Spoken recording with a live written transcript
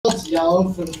yellow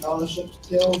for the fellowship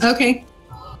kills. Okay.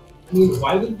 I mean,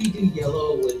 why would we do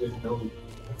yellow when there's no...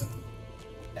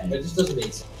 That just doesn't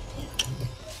make sense.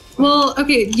 Well,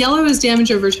 okay, yellow is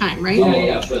damage over time, right?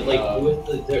 Yeah, but like with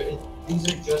the...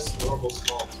 These are just normal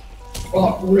small.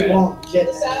 Well, we won't get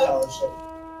the fellowship.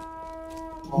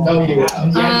 No, you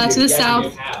have. To the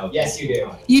south. Yes, you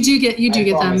do. You do get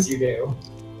them. I promise you do.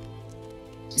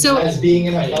 So, as being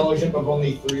in a fellowship of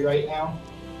only 3 right now.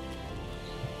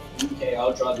 Okay,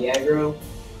 I'll draw the aggro.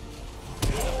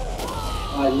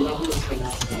 You know who's gonna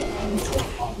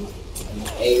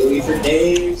AoE for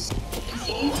days.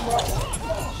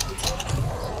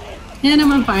 and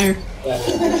I'm on fire.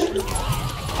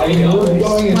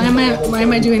 Why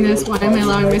am I doing this? Why am I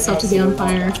allowing myself to be on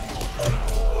fire?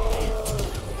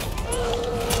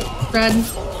 Red.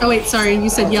 Oh wait, sorry, you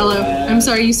said yellow. I'm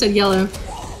sorry, you said yellow.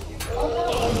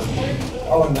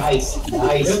 Oh, nice.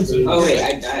 Nice. Oh wait,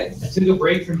 I died. I took a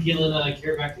break from healing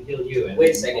Care to heal you. And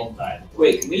wait a second.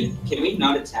 Wait, can we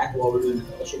not attack while we're doing the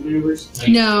fellowship maneuvers?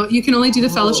 No, you can only do the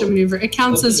fellowship maneuver. It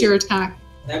counts as your attack.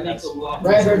 That makes a lot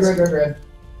more Red. sense. Red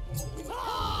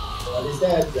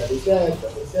is dead.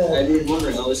 I've been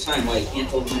wondering all this time why you can't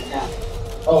hold my attack.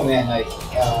 Oh man, I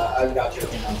got your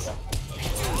thing on something.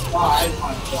 I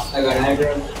got an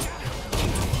aggro.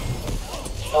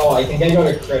 Oh, I think I got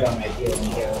a crit on my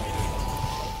healing too.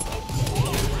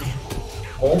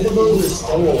 Both of those are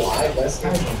still alive. That's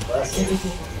kind of impressive.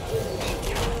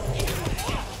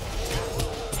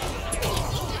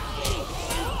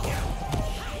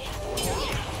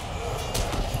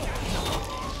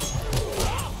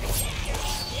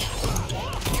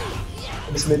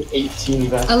 I just made 18 of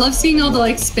that. I love seeing all the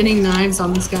like spinning knives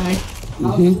on this guy.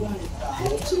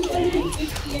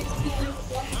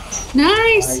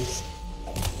 Nice.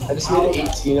 I just made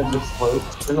 18 of the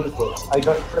floats. Or not the floats. I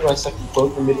got crit my second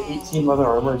float and made 18 leather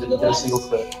armor and didn't get a single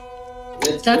crit.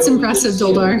 That's impressive,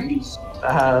 Doldar.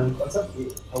 What's up,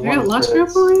 dude? I got lotro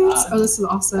points. Oh, this is I'm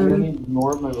gonna awesome. need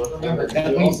more of my leather Remember, armor.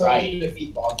 that also need to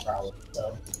defeat bog prowler.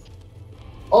 So.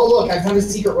 Oh look, I found a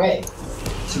secret way.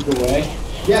 Secret way?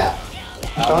 Yeah.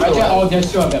 Oh,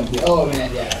 there's 2 of them. Oh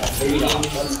man, yeah. There you go.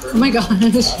 Oh my gosh.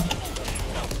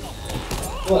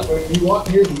 Look, when you walk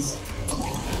near these,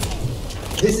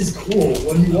 this is cool.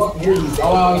 When you walk near these,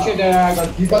 Oh, shit, I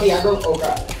got. you got the aggro. Oh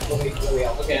crap. Let me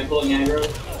help. Okay, I'm pulling aggro.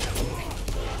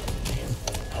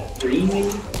 3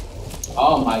 maybe?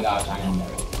 Oh my gosh, I am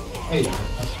there. Hey.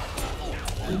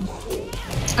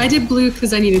 I did blue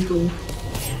because I needed blue.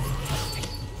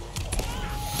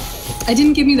 I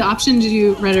didn't give me the option to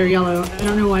do red or yellow. I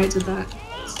don't know why it did that.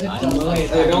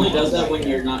 It only does that when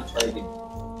you're not targeting.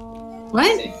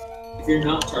 What? If you're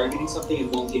not targeting something, it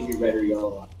won't give you red or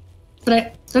yellow.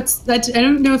 But I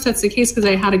don't know if that's the case because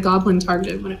I had a goblin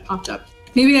targeted when it popped up.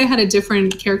 Maybe I had a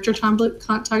different character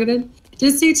targeted.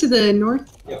 Did it say to the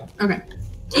north? Yeah. Okay.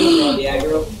 So you draw the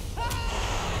aggro.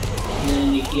 And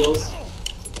then he heals.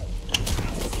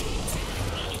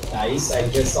 Nice. I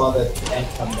just saw the tent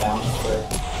come down for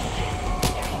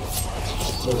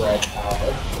the red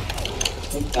power.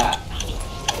 Like that.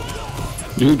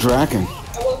 You Draken.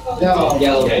 No.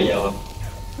 Yellow. Yeah, yellow.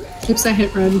 Oops, I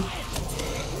hit red.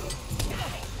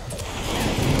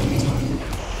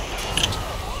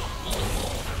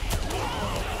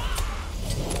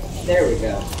 There we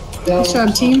go. Nice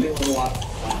job, team.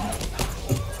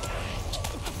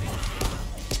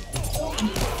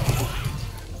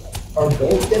 Are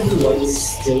both deadly whites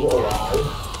still alive?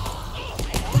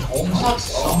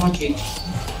 So much HP.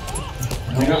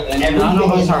 Everything None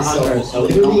of us in are this zone- hunters, so we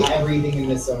literally don't have... everything in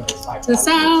this zone is 5,000 To the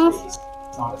south. HP.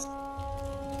 It's not a...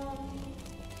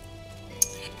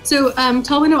 So,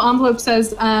 Tall Window Envelope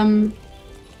says,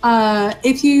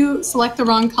 if you select the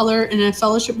wrong color in a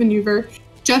fellowship maneuver,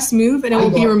 just move and it will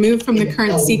be removed from the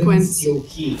current sequence.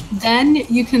 Then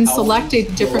you can select a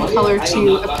different color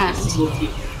to append.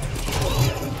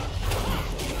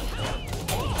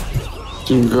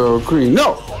 Go green.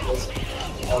 No!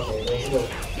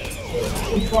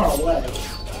 Too far away.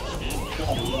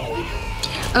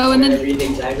 Oh, and then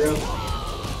Everything's aggro.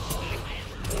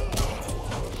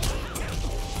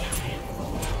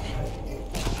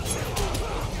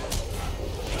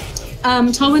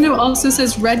 Tall Window also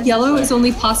says red yellow is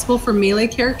only possible for melee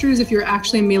characters if you're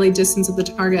actually in melee distance of the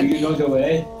target. You go the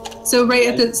way? So right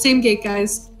at the same gate,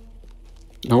 guys.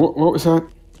 No, what was that?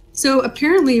 So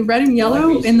apparently red and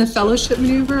yellow in the fellowship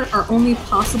maneuver are only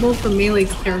possible for melee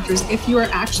characters if you are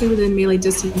actually within melee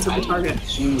distance of the target.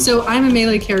 So I'm a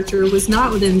melee character, was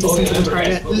not within distance of the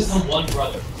target. Focus on one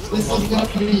brother. This is gonna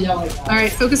be yellow.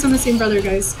 Alright, focus on the same brother,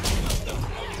 guys.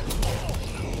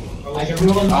 Like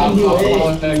everyone can do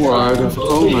it. Wide of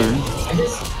Omer. I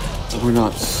just We're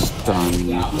not stunned.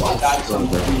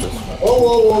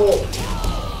 Whoa.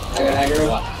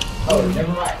 Oh,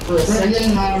 never mind. For a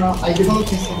second, I don't know. I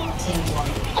focused on the same one.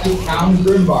 I found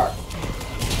Grimbar.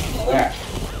 Where?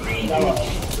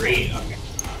 Green. Okay.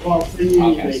 Well, for you,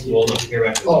 Okay. We'll look here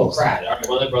after. Oh, crap. Alright,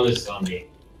 one of the brothers is on me.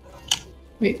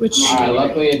 Wait, which? Alright,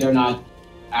 luckily they're not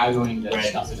arguing the Right,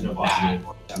 stuff there's in no the boss back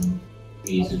anymore. for some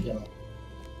reason.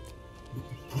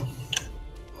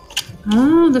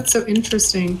 Oh, that's so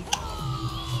interesting.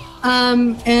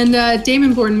 And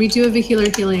Damonborn, we do have a healer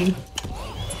healing.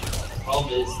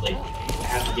 Problem is, like, I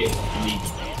have to get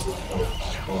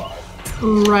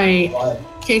really Right.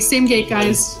 Okay, same gate,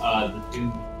 guys. The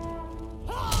dude.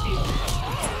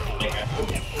 Like,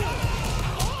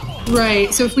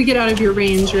 Right. So if we get out of your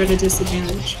range, you're at a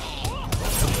disadvantage.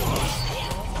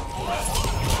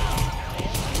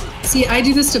 See, I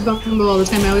do this to Bumbo all the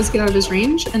time. I always get out of his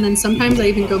range, and then sometimes I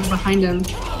even go behind him,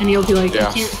 and he'll be like, Yeah.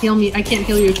 "You can't heal me. I can't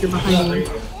heal you if you're behind me."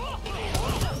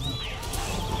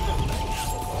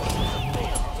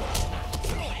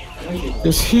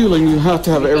 This healing, you have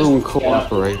to have everyone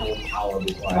cooperate.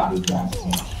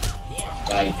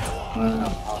 Like,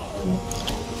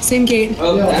 Same gate.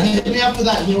 Oh, Hit me up for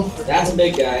that heal. that's a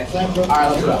big guy.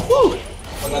 alright, let's go. Woo! You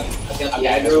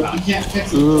can't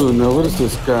fix it. Ooh, now what is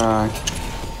this guy?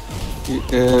 He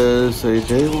is a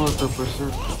daywalker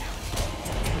berserker.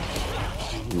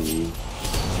 I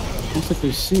don't think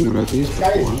we've seen one of these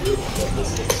before.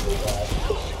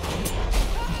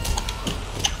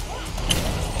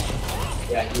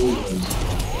 Yeah, he was.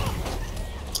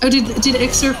 Oh, did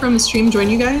Ixer from the stream join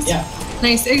you guys? Yeah.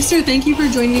 Nice. Ixer, thank you for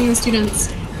joining the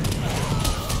students.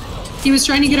 He was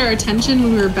trying to get our attention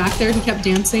when we were back there. He kept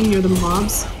dancing near the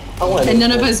mobs, and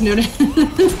none of us noticed.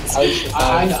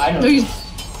 I Oh, know.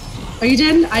 you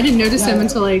did? I didn't notice him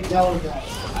until like. Yellow guy.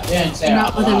 I didn't say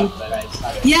Not out with him. loud, but I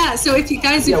started. Yeah. So if you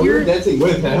guys, Yeah, if we were you're dancing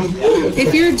with him.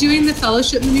 if you're doing the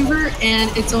fellowship maneuver and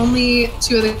it's only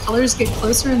two of the colors get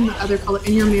closer in the other color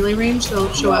in your melee range,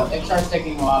 they'll show up. It starts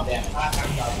taking a lot of damage.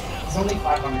 It's only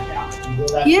 500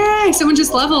 down. Yay! Someone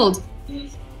just leveled.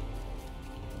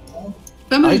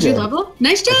 Bumbo, I did you did. level?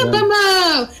 Nice job, I did.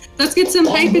 Bumbo! Let's get some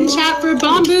hype in chat for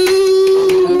Bamboo!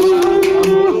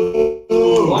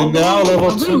 And now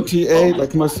level 28,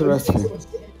 like most of the rest of you.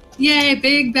 Yay,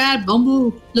 big bad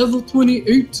Bumbo, level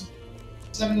 28.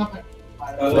 7 up.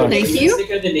 Thank you. Think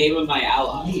of the name of my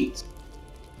ally.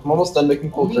 I'm almost done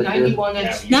making cool Only trick here. 91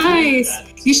 Nice!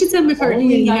 You should send McCartney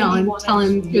an email and tell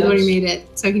him you're the one who made it,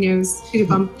 so he knows who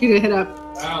to hit up.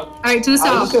 Alright, to the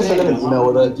I was south. just gonna send him an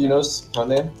email with it. Do you know his account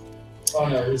name? Oh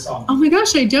no, we saw him. Oh my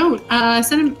gosh, I don't.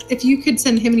 Send him if you could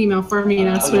send him an email for me and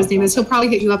ask what his name is. He'll probably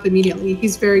hit you up immediately.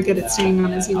 He's very good at staying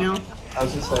on his email. I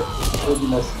was just like, it would be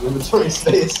nice to do inventory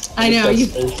space. I know, you-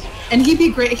 Space. And he'd be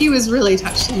great. He was really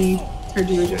touched when he heard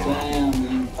you were doing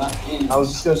that. I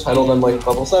was just gonna title them like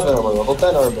level 7 or level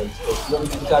 10 armaments. But you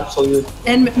can actually,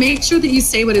 And make sure that you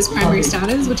say what his primary stat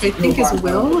is, which I think is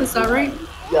will. Is that right?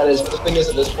 yeah, it is. But the thing is,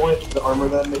 at this point, the armor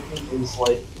that I'm making is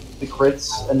like the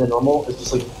crits and the normal is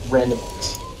just like random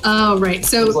hits. Oh, right. It's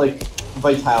So, like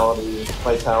vitality,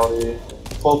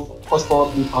 12 plus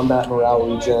 12 in combat morale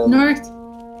regen. North.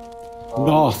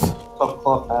 North. Tough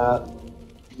cloth hat.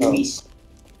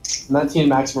 19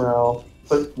 max morale,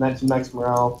 19 max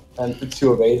morale, and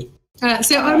 2 evade.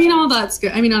 So I mean, all that's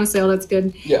good. I mean, honestly, all that's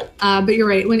good. Yeah. But you're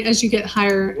right. When as you get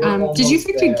higher, did you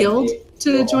pick a guild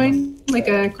to join, like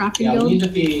a crafting Yeah, we guild? need to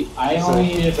be. I only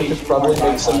need to I be. could probably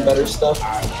make some better stuff.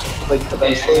 Like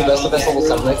eventually, that's the best level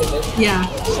 7 I can make. Yeah.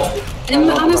 And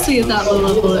honestly, at that low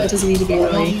level, it doesn't need to be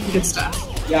really good stuff.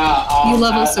 Yeah. You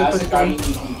level so as a quickly.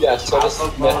 guardian, Yeah, so I just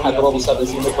had the level 7,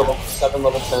 so you make level 7,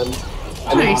 level 10.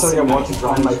 And then Nice. something I want to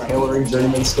grind my tailoring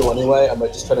journeyman skill anyway. I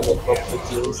might just try to make level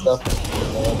 15 and stuff.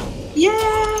 Yeah.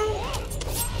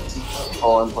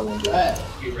 All I'm planning to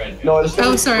do. You read. No, I just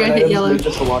Oh, sorry, I hit items yellow. make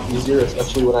this a lot easier,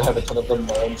 especially when I have a ton of them in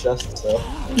my own chest, so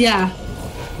Yeah.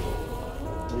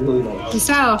 it's really nice. The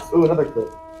south. Ooh, another crit.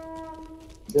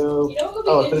 Go. You know what would be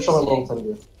Oh, I finished on my level interesting 10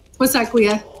 gear. What's that,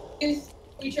 Kuya? is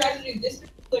we tried to do this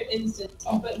particular instance,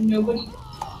 but nobody.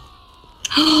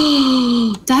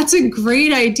 That's a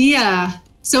great idea.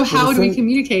 So how would we think-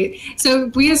 communicate?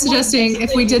 So we are suggesting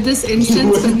if we did this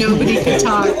instance but nobody could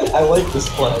talk. I like this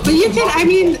plan. But you can, I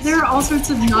mean, there are all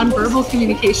sorts of nonverbal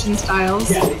communication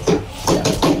styles.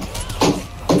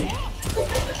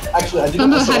 Actually, I do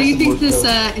Bumbo, have how do you some think work, this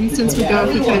though. instance would go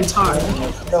if we couldn't talk?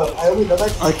 No, I only know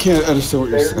that I can't understand what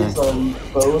you're Barry's saying.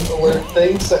 phone alert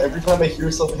thing, so every time I hear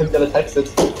something, him get a text,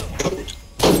 it's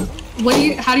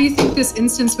How do you think this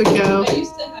instance would go I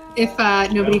used to have if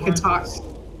nobody could talk?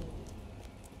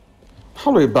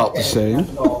 Probably about the same.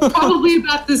 Probably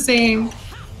about the same.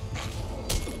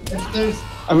 If there's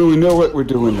I mean, we know what we're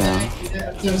doing now.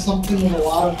 if there's something with a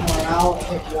lot of morale,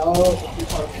 hit yellow.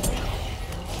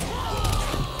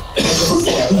 If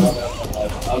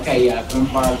you Okay, yeah,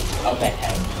 Grimbar. Okay.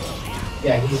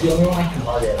 Yeah, he's the only one I can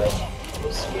target right now.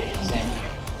 Same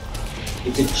here.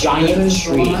 It's a giant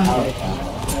tree.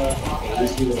 Okay,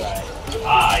 let's do it right.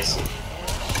 Ah, I see.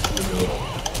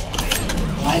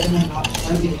 why am I not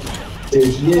targeting? There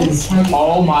he is.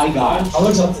 Oh my god. How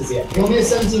much health does he have? He only has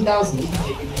 17,000. He can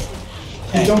take it easy.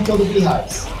 Just don't kill the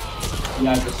beehives.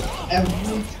 Yeah, just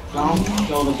Every don't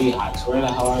kill the beehives. Where the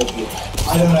hell are the beehives?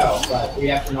 I don't know, but we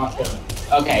have to not kill him.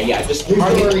 Okay, yeah, just Who's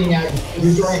target throwing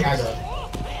aggro?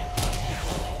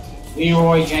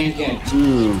 Leroy Jenkins.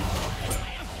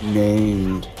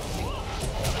 Named.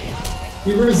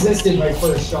 He resisted my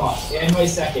first shot, and my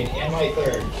second, and my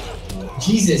third.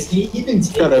 Jesus, can he even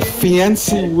take Got a it?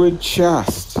 fancy wood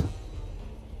chest.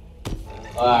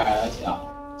 Alright, let's go.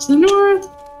 To the north.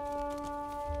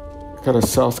 Got a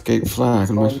Southgate flag.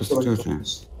 What am I supposed to do with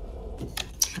this?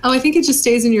 Oh, I think it just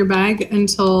stays in your bag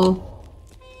until.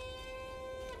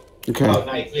 Okay. Oh,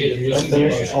 nice. And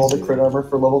there's all the crit armor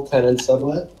for level 10 and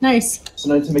 7. Nice. So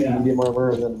now to make medium armor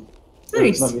and then.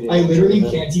 Nice. Not medium, I literally and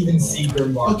then- can't even see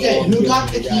Grimbar. Okay, who got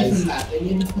the key guys? from that? They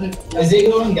need to put it. Is it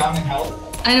going down in health?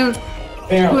 I don't.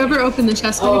 Barely. Whoever opened the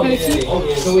chest, Oh, got a yeah, key? yeah,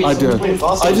 yeah. So wait, I so did. Wait,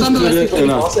 Vasa- I just did it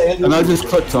Vasa and I just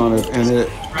clicked on it and it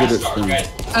did its thing.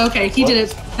 Okay, he did it.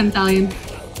 Penthalion.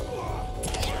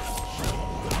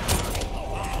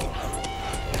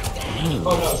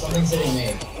 Oh no, something's hitting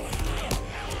me.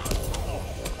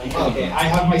 Okay, I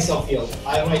have myself healed.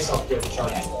 I have myself healed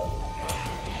charged.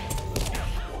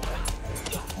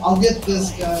 I'll get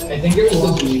this guy. I think it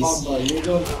was the bees.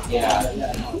 Yeah.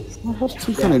 What's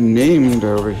some kind of named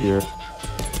over here?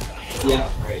 Yeah,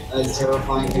 right. As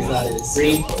terrifying as that is.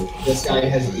 This guy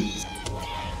has bees.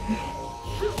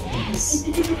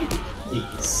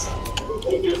 Bees.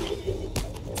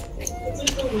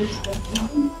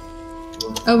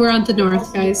 Oh, we're on the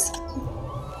north, guys.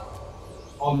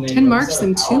 10 marks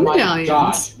and 2 Oh my medallions.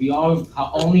 gosh, we all have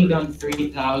only done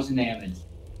 3,000 damage.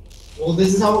 Well,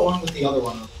 this is how it went with the other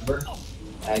one, remember?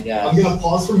 I guess. I'm gonna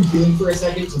pause from healing for a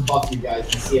second to buff you guys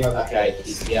and see how that Okay,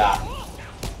 goes. yeah.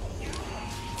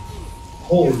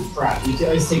 Holy crap, you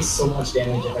guys take so much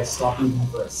damage if I stop even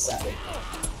for a second.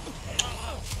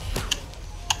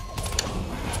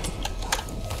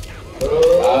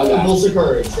 Pulse of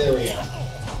courage, there we go.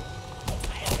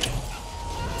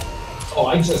 Oh,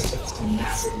 I just took some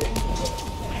massive damage.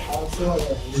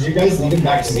 Did you guys leave him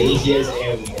back to me? He has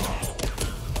AoE.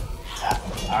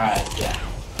 Alright, yeah.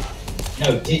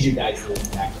 No, did you guys leave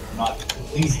him back to me? Not,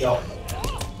 please don't.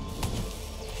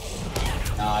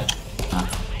 No,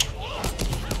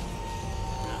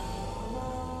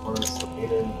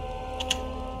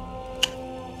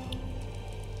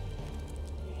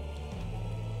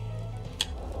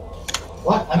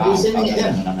 What? I'm just saving it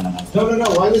again. No, no, no.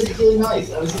 Why was it healing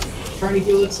nice? I was trying to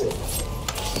heal it too.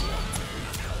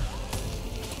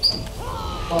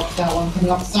 Watch that one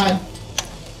coming off the side.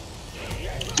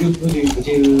 Yeah,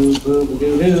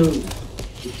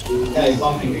 he's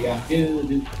bumping again.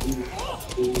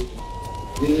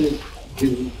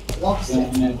 Watch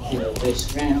that.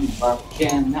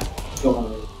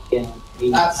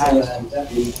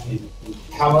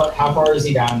 How far is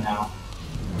he down now?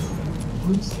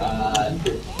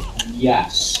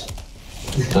 Yes.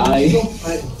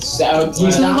 So To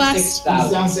he's the down west. He's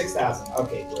 6,000. down 6,000.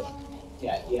 Okay, cool.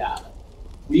 Yeah.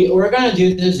 We're gonna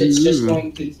do this. It's just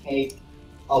going to take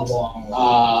A long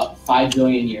while. 5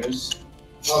 billion years.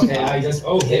 Okay, I just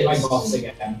hit my buffs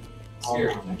again.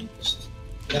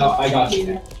 No, I got you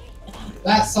there.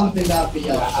 That's something that'd be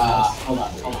Hold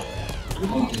on.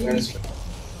 Where's the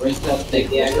thing?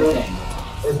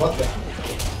 Where's what thing?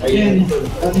 Are you Again, ready for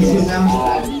that means he's down to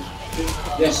that.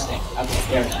 This thing. Okay,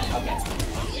 there we go. Okay.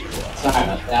 Sorry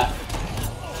about that.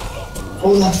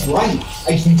 Oh, that's right. I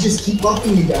can just keep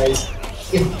buffing you guys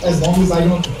as long as I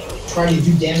don't try to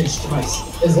do damage to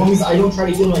myself. As long as I don't try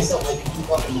to heal myself, I can keep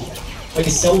buffing you guys. Like,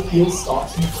 self-heal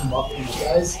stops me from buffing you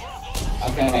guys.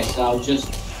 Okay, so just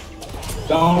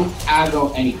don't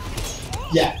aggro anything.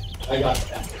 Yeah, I got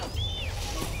that.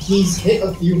 He's hit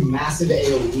a few massive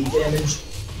AoE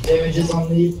damages on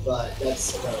me, but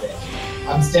that's about it.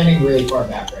 I'm standing really far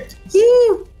back right now.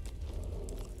 Woo!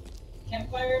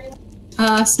 Campfire.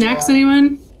 Snacks,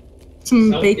 anyone?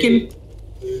 Some bacon?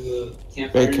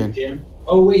 Bacon.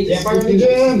 Oh wait, Campfire in the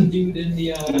gym! Dude in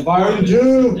the Campfire in the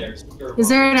gym! Is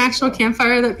there an actual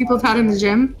campfire that people have had in the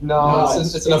gym? No,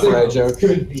 it's an FYI joke.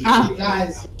 Could be. Ah.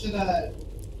 Guys, should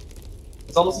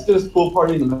It's almost like this pool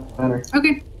party in the manor.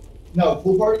 Okay. No,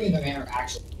 pool party in the manor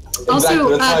actually.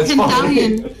 Also, that's why it's funny.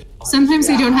 Penthalion, sometimes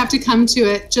they don't have to come to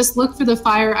it. Just look for the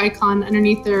fire icon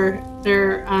underneath their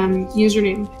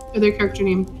username or their character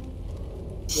name.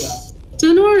 Yeah. To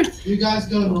the north. You guys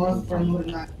go north for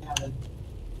Moon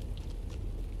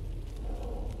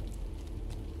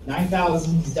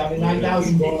 9,000. He's down to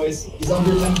 9,000, boys. He's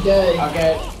under 10K.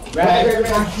 Okay. Red.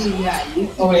 Yeah, you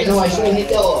Oh wait, no, I should have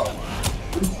hit yellow.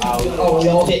 Oh, we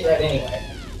all hit red anyway.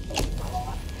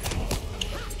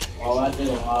 Well, that did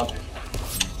a lot.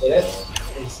 Did it?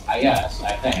 I guess,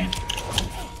 I think.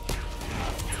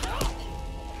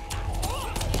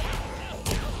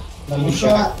 Let me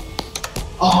shot.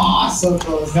 Oh, so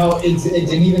close. No, it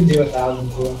didn't even do 1,000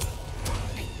 to him.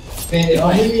 Man, if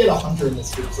only we had a hunter in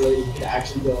this group so that you could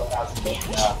actually do 1,000 damage.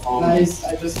 Yeah. Nice,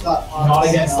 I just thought. Not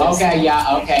against this. Okay,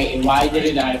 yeah, okay. And why did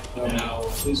it? I don't know.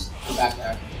 Who's back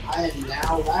there? I am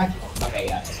now back. Okay,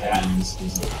 yeah.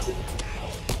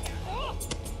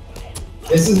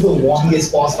 This is the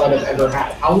longest boss fight I've ever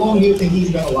had. How long do you think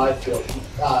he's been alive for,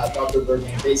 Dr.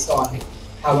 Birdman, based on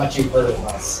how much you've heard of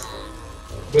us?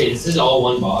 Wait, is this all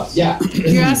one boss? Yeah.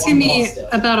 You're asking me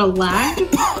about a lag?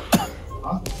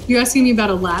 Huh? You're asking me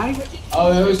about a lag?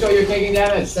 Oh, so you're taking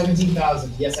damage.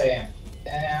 17,000. Yes, I am.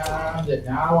 And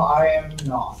now I am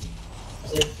not.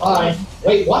 Bye.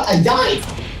 Wait, what? I died.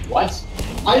 What?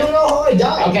 I don't know how I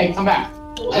died. Okay, come back.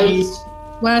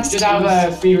 West. Just have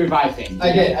a free revive thing.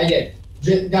 I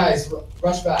did. Guys,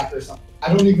 rush back or something.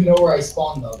 I don't even know where I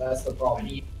spawned though. That's the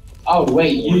problem. Oh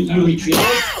wait, you retreated?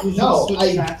 No,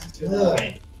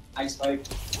 I spiked.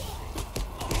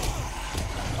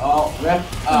 Oh, rip.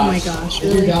 Oh my gosh.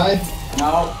 Did you die?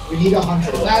 No. We need a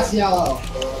hunter. That's yellow.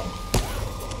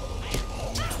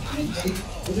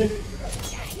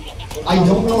 I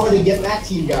don't know how to get back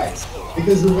to you guys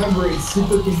because remember it's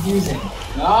super confusing.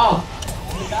 No.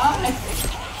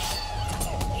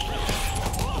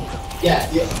 Yeah.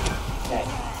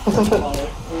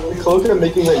 The cloak I'm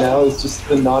making right now is just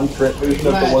the non-crit version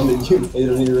of the one that you made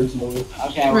in the original.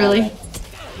 Okay. Really?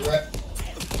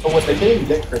 Oh, what, they can't even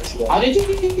get crits yet. How did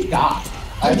you die?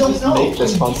 I don't know. Make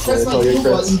this I constantly pressed my until you heal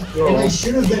get button, crits. and I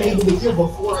should have been able to heal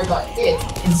before I got hit,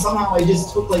 and somehow I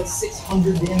just took like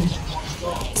 600 damage in one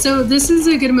shot. So this is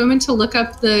a good moment to look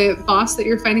up the boss that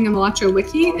you're fighting in the Lotro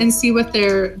wiki and see what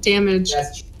their damage.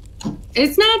 That's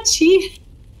It's not cheap.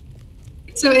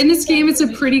 So in this game, it's a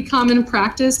pretty common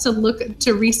practice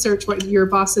to research what your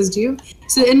bosses do.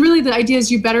 So, and really the idea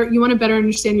is you want to better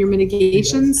understand your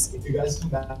mitigations. If you guys come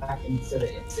back and said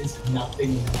it's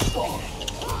nothing wrong.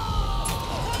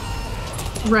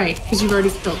 Right, because you've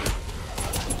already killed it.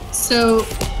 So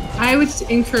I would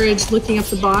encourage looking up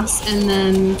the boss and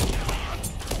then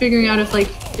figuring out if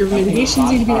like your mitigations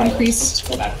need to be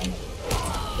increased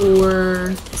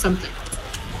or something.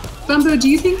 Bumbo, do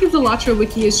you think that the Lotro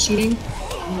wiki is cheating?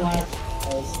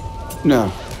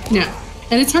 No. No.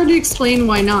 And it's hard to explain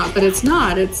why not, but it's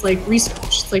not. It's like research.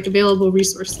 It's like available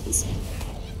resources.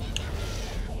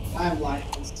 I'm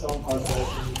lagging so hard.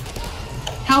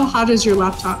 How hot is your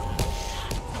laptop?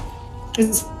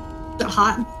 Is it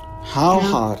hot? How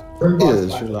Yeah. hot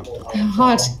is your laptop? How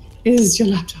hot is your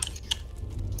laptop?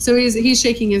 So he's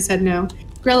shaking his head no.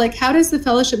 Grelic, how does the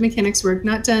fellowship mechanics work?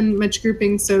 Not done much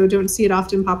grouping, so don't see it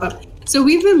often pop up. So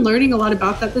we've been learning a lot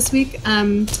about that this week.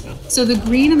 So the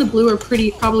green and the blue are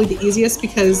probably the easiest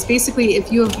because basically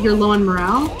if you're low on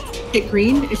morale, hit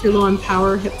green. If you're low on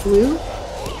power, hit blue.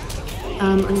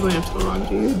 I'm going up to the wrong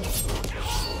dude.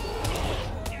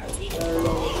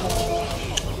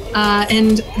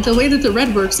 And the way that the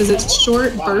red works is it's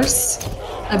short bursts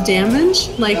of damage,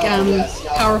 like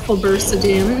powerful bursts of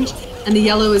damage, and the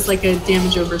yellow is like a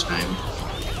damage over time.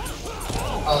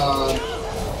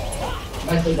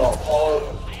 Mentally all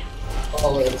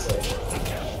over the side.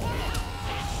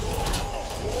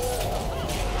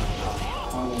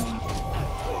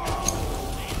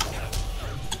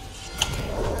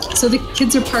 So the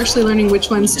kids are partially learning which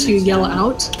ones to yell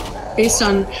out based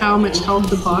on how much health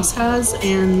the boss has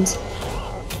and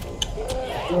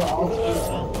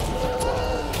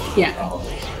yeah.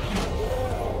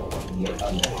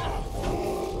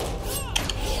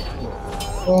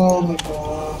 Oh my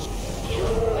gosh.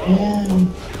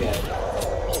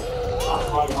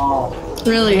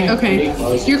 Really? Okay.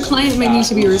 Your client might need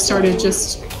to be restarted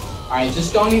just... Alright,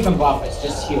 just don't even buff us.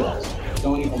 Just heal us.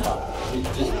 Don't even buff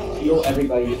us. Just heal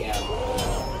everybody and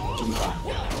you'll be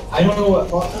fine. I don't know what.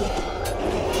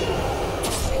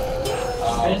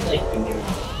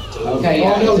 Okay,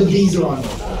 yeah. Oh no, the bees are on.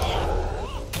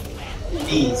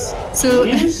 Bees. So,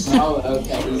 Oh,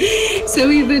 okay. so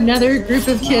we have another group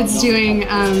of kids doing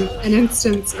an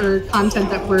instance or content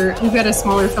that we've got a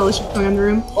smaller fellowship going on in the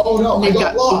room. Oh no, I They've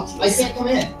got got locked. I can't come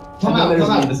in. Come and out, then there's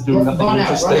come me out. just doing nothing Run out,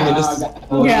 interesting run and out.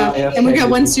 just Yeah, and we got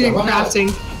one student Run out. crafting.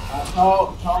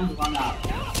 Tell him to run out.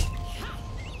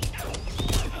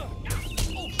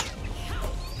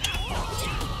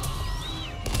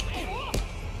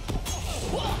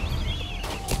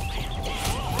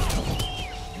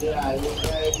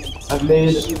 I've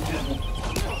made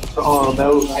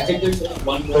about I think there's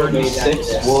one more way after 36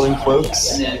 this. woolen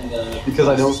cloaks And then because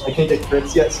I can't get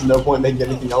crits yet, so no point making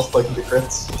anything else till I can get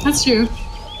crits. That's true.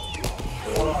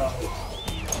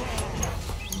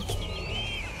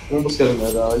 I'm almost getting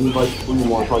there though. I need like 3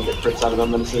 more to get crits out of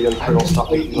them, then so I get a crit, I'll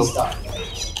stop making them.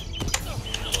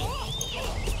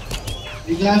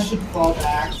 You guys should fall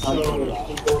back so you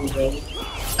can go away.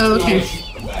 Oh, okay.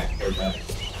 Come back, go back.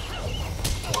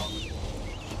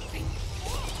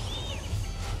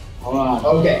 Hold on.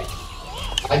 Okay.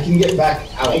 I can get back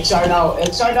out. XR no!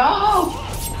 XR no!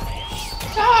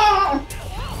 Ah!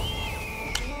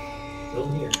 Still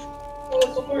here.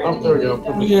 Oh, there we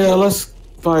go. Yeah, let's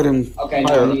fight him. Okay,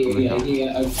 higher no, up on the hill.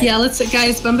 okay. Yeah, let's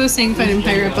guys. Bumbo's saying fight him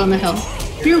higher up on the hill.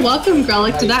 You're welcome,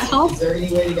 Grelic. Did that help? Is there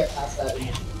any way to get past that?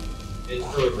 It's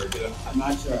further, good. I'm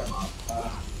not sure.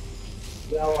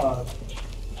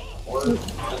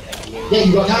 Yeah,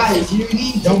 you go. Guys, you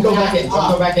need Don't to go back in.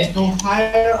 Don't go back in. Go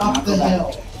higher up the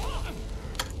hill.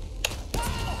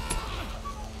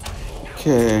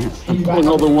 Okay, I'm pulling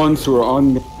all the ones who are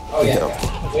on me. Oh yeah.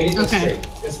 Wait it Okay. straight.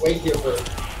 Just wait here for.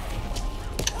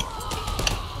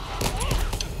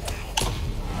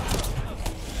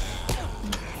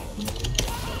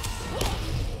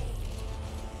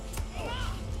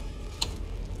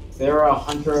 Is there a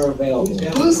hunter available?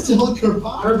 Who's still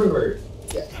Kerbar? Herbivore.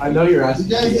 I know you're asking.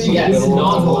 You guys think Yeah, It's it's not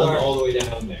not going hard. all the way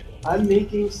down there. I'm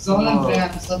making Someone some.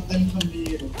 advance something from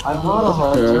you. I'm not a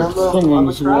hunter. Okay, I'm a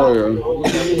someone's crafter. warrior.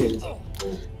 What do you mean?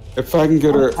 If I can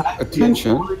get her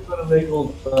attention.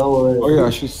 Oh Oh yeah,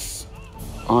 she's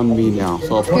on me now.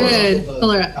 So I'll Good.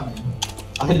 Pull her up.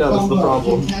 I know that's the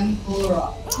problem. You can pull her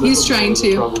up. He's trying to.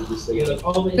 Yeah, the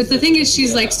problem But the thing is,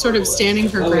 she's like sort of standing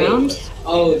her ground.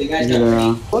 oh, the guy's got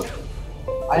Yeah. Look,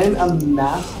 I am a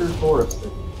master forester.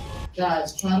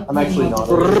 Guys, try to I'm actually not.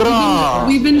 Rah!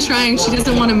 We've been trying. She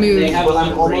doesn't want to They move. have But I'm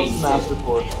some almost brains. master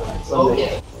forester.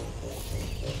 Someday.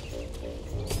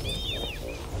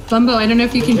 Bumbo, I don't know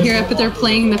if you can hear it, but they're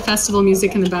playing the festival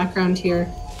music in the background here.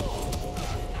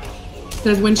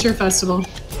 The Winter Festival.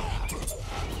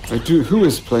 I do. Who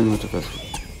is playing with the festival?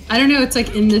 I don't know. It's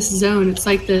like in this zone. It's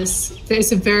like this.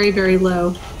 It's a very, very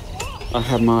low. I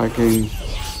have my gain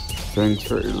things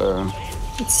very low.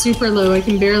 It's super low. I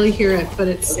can barely hear it, but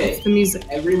it's Okay. it's the music.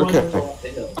 Everyone Okay. will go up the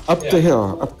hill. Up the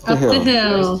hill. Up the Up the hill. You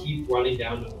hill. guys keep running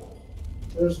down.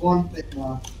 There's one thing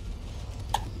left.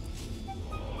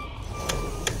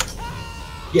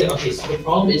 Yeah, okay, so the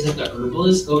problem is that the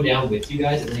herbalists go down with you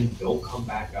guys and then don't come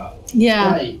back up.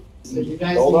 Yeah. Right. So you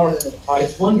guys Hold on. need to...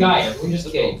 It's one guy, everyone just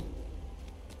Okay.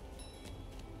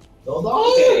 go.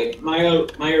 Okay, my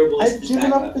herbalist I've is given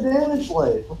back up up. the damage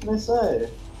life. What can I say?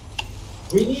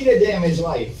 We need a damage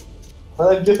life.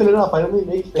 But I've given it up. I only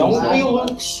make things. Don't now. be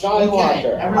Luke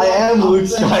Skywalker. I am Luke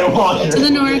To Skywalker. the To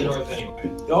north. the north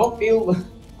anyway. Don't feel.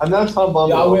 I'm now Tom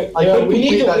Bumble. Yeah, I couldn't we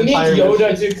need complete that entire mission.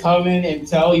 Yoda to come in and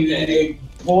tell you,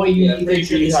 boy, you Yeah, I'm need pretty to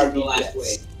sure choose this our is the last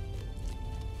way.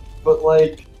 But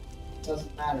like,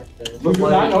 Doesn't matter. You do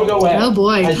not know the way. Oh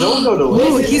boy. I don't go to Ooh,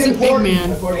 Luke. This is he's a big important,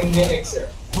 man. According to Ixer.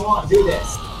 Come on, do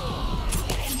this.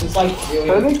 Just like Can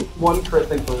I make one crit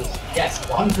thing first? Yes,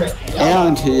 one crit.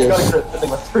 And he I got a is. crit thing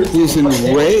with 3. He's in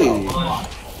rage. Come on.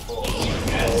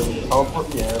 Teleport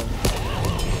me in.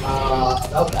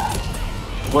 About that.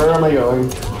 Where am I going?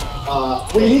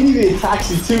 Wait, you need to be a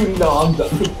taxi too? No, I'm done.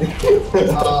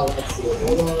 Let's see.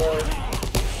 Hold on.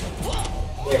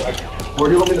 Wait, okay. Where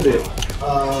do you want me to be?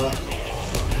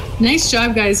 Nice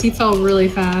job, guys. He fell really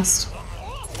fast.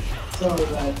 So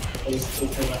that basically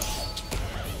correct.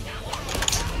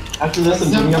 After this, I'm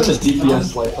giving up the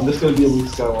DPS life. I'm just gonna be a Luke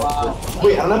Skywalker.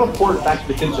 Wait, I don't have a port back to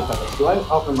the Kinship Palace. Do I?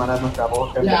 Oh, never mind, I have my travel.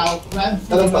 Okay. Yeah, I'll grab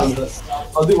No, that's fine.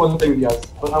 I'll do one thing with you guys.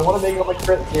 But I want to make up my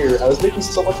crit gear. I was making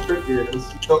so much crit gear. It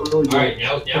felt really good. Alright,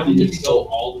 now we need to go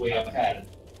all the way up ahead.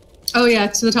 Oh yeah,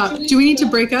 to the top. Do we need to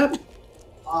break up?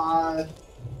 I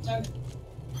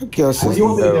guess Where it's do you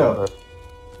want me to no, go?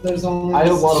 but There's only... I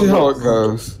have a lot see of how it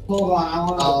goes. Hold on, I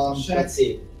want to check. Let's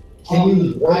see. Can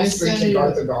you I warp straight to say-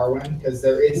 Darth Garwin? Because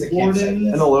there is a campsite.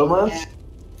 Warden- In the lowlands?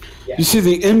 You see,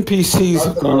 the NPCs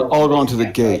have all gone to the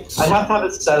gates. I have to have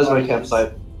it set as my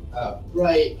campsite.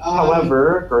 Right.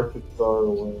 However, Garth is far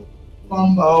away.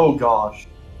 Bumbo. Oh gosh.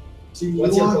 Do you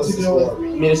What's your want to closest go war?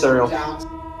 with me Minas Ariel. down to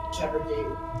whichever gate?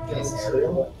 Minas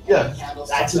Ariel? Yeah,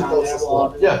 That's your closest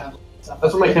one. Yeah.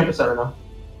 that's where my camp is at right now.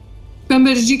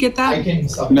 Bumba, did you get that? I can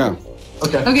suck. No.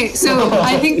 Okay. Okay, so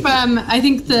I think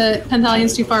the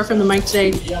Penthalion's too far from the mic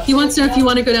today. He wants to know if you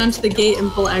want to go down to the gate and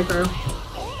pull aggro.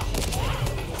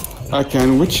 I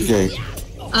can. Which gate?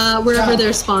 Wherever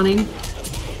they're spawning.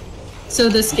 So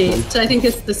this gate. So I think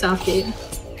it's the south gate.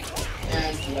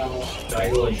 And yellow.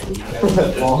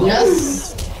 Well,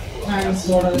 Yes. Kind of,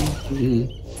 sort of.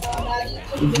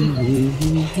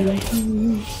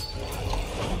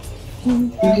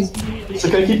 so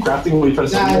can I keep crafting when we try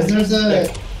to Guys, summon it? there's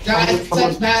a guys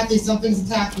protect Matthew. Something's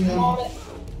attacking him.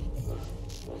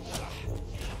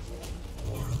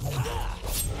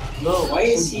 No, why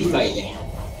is he fighting?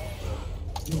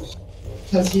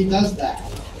 Because he does that.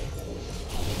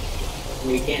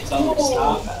 We can't tell him to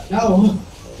stop. No.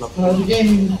 The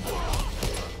game.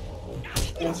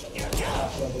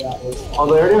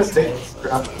 Although I already have a stick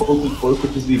craft golden cloak,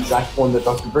 which is the exact one that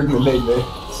Dr. Bergman made me.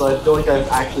 So I feel like I've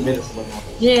actually made it something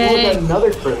happen. Yay. Oh, I got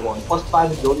another crit one.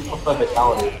 +5 agility, +5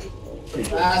 vitality. Pretty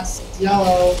good. That's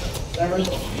yellow. There we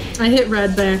go. I hit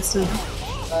red by accident.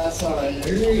 That's alright.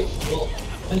 Where is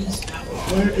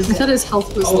Where is I thought it? his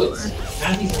health was Oh, lower. it's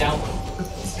Matthew's down.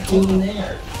 What's going in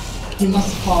there? He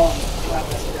must have fallen.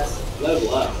 Yes.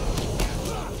 Level up.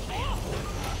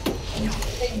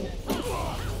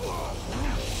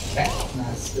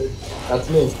 Master. That's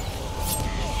me.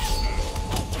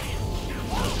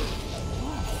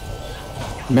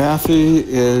 Matthew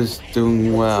is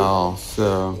doing well,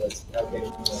 so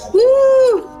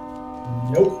Woo!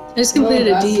 Nope. I just completed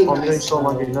a D. I'm getting so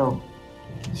lucky now.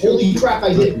 Holy crap!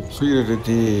 I did. completed a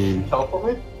deed. Teleport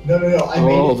me? No. I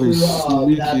made Oh, it through these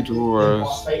sneaky that dwarves.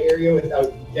 boss fight area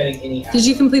without getting any. Did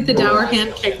you complete the Dower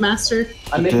Hand Kickmaster?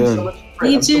 I'm making so much crit.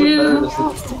 Me I'm so much better too.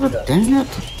 at this than- Dang it!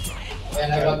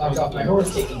 And I got knocked off my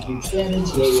horse, taking huge damage.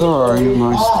 Yay. Sorry,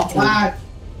 my Oh, flag.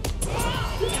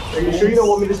 Are you sure you don't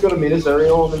want me to just go to Minas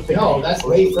Ariel and then pick No, that's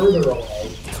way further away.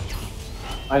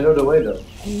 I know the way though.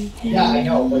 Yeah, I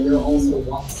know, but you're also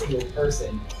one single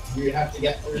person. You have to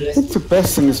get through I this. think the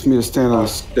best thing is for me to stand on the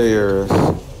stairs.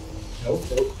 Nope.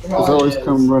 Because I always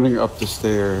come running up the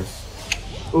stairs.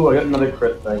 Ooh, I got another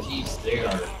crit thing. Jeez, they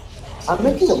are. I'm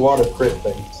making a lot of crit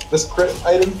things. This crit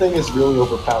item thing is really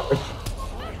overpowered.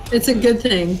 It's a good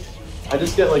thing. I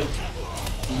just get like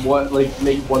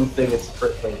make one thing it's a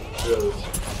crit thing. Really.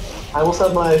 I almost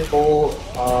have my full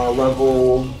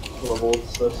level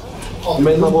what's this? Oh,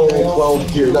 Mid level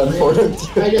 12 gear done for it.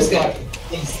 I just got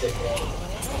instant.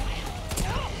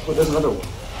 But there's another one.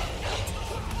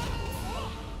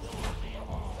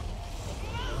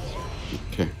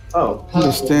 Okay. Oh. I'm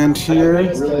gonna stand here,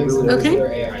 Okay.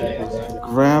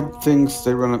 grab things,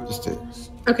 they run up the stairs.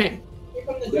 Okay.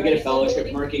 Did we get a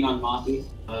fellowship marking on Moppy?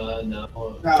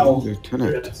 No. No.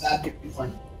 Lieutenant. That'd be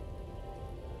fun.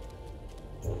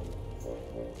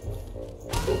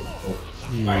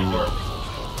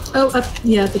 Oh, up,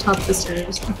 yeah, at the top of the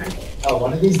stairs. Okay. Oh,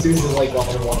 one of these dudes is like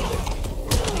level 150.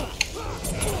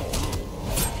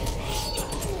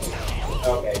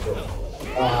 Okay, good.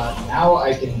 Now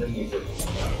I can bring you through.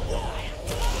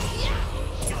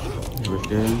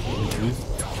 Okay.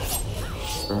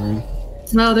 Sorry.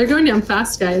 Wow, they're going down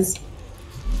fast, guys.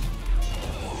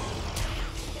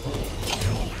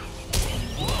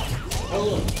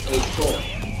 Oh, hey, cool.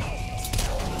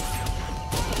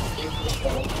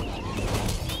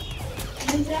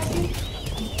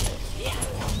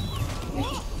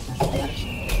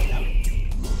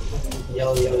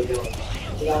 Yellow.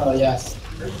 Yellow, yes.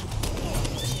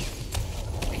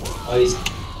 Oh, he's.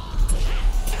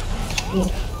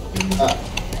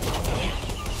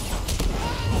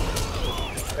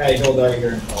 Hey, hold on,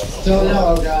 you're in Still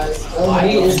yellow, guys. Still Why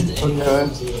yellow. isn't it? Okay.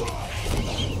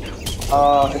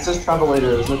 It says travel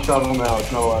later. There's no travel now.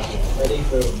 It's not allowed. ready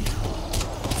for.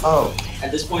 Oh.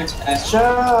 At this point, it's past.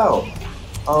 Ciao!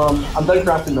 I'm done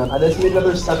crafting then. I just made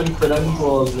another 7 crit items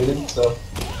while I was waiting, so,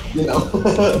 you know.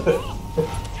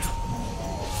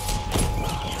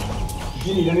 Do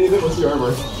you need any of it? What's your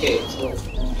armor? Okay, so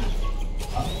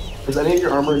Is any of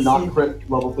your armor not crit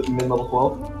level mid-level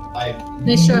 12?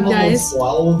 Nice job, guys.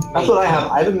 12. That's what I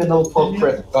have. I have a mid-level 12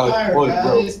 crit. Fire, Rope.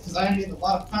 guys, because I need a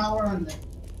lot of power and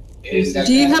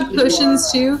Do you have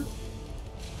potions too?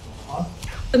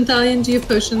 Penthalion, do you have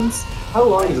potions? How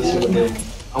long is this gonna take?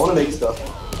 I wanna make stuff. It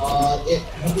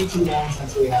won't be too long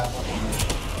since we have one.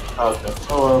 Oh, okay.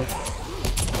 Oh, well.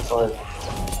 Sorry.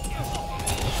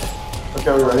 Okay,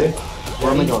 are we ready?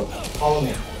 Where am I going? Follow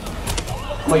me.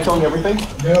 Am I killing everything?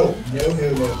 No.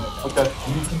 Okay.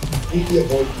 You can completely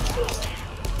avoid these first.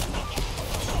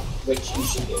 Which you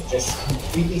should do. Just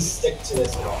completely stick to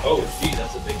this wall. Oh, gee,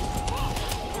 that's a big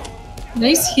one.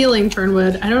 Nice healing,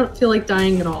 Fernwood. I don't feel like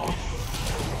dying at all.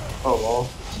 Oh, well.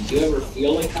 did you ever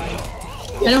feel like dying?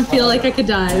 I don't feel like I could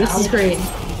die. This is great.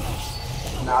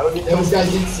 Nah, I don't need Those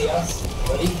guys didn't see us.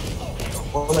 Ready?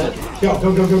 One minute. Go.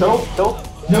 Don't.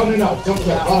 No. Don't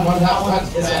kill. Run.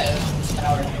 This way.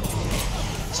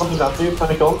 Something's after you. Can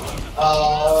I kill him?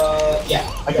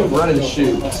 Yeah. I can run and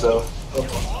shoot, so.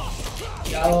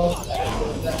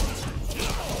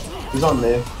 He's on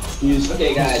me. He's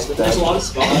Okay, guys, but there's a lot of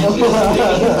spawns.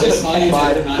 Just not to use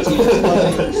the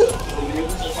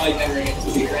maneuvers are probably better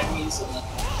against bigger enemies. So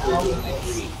we're doing like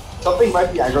 3. something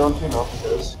might be aggro on 2 now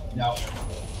because. No.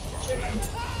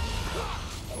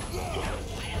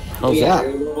 How's yeah,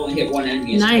 that? we'll only hit 1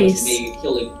 enemy. As Nice. opposed to maybe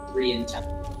killing 3 in 10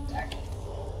 attack.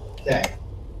 Okay.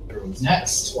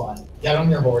 Next one. Get on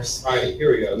your horse. Alright,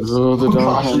 here we go. Oh, the dog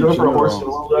Gosh, had you're going for a horse.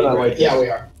 zero. Run, I like Yeah, it. we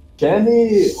are.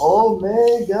 Kenny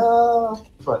Omega.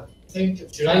 What?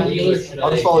 Should I heal or should I'll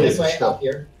just I? follow you. This way, Just go. up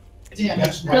here. Damn,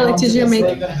 Really, did you make-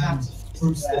 Gonna have to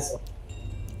cruise this way.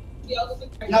 Yep.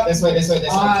 This way.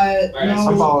 Alright, No,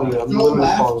 I'm following you. I'm go literally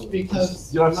left following you.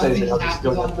 because You don't have to say nothing anything. I'll just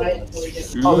happens go on get right it. until we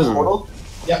get. Oh, there's a portal?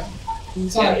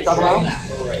 Sorry. Got around?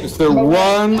 Is there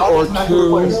one or two?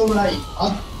 Go right.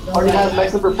 Up. Go Already right. has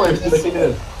max number of players. Dude, I think it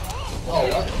is.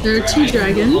 There are 2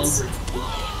 dragons.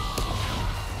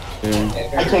 Okay.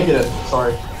 I can't get in.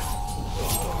 Sorry.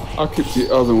 I'll keep the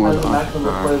other one Has a max number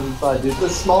of up. players inside, dude. It's a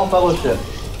small fellowship.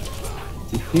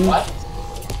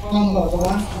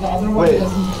 Oh, the other one Wait.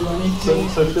 doesn't do anything.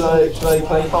 So can I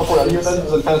teleport out of here then?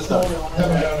 Because I'm kind of stuck.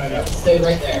 No. Stay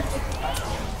right there.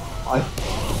 I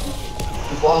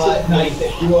just lost it. Nice.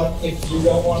 If you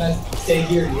don't want to stay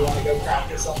here, you want to go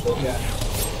craft or something? Yeah.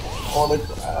 On the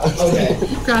craft. Okay.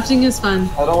 Crafting is fun.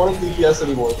 I don't want to DPS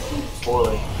anymore. It's too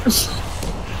boring.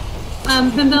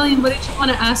 Pembelian, what did you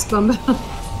want to ask Bumbo?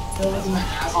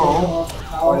 Oh.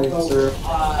 Alright, sir.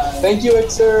 Thank you,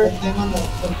 Ixer.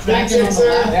 Thanks,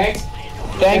 Ixer.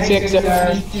 Thanks, Ixer.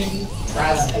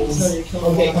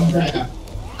 Okay, come back up.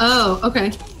 Oh,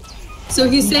 okay. So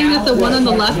he's saying that the one on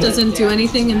the left doesn't do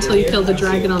anything until you kill the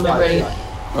dragon on the right.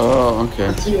 Oh,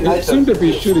 okay. It seemed to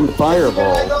be shooting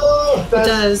fireball. It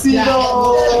does. He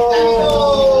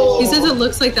says it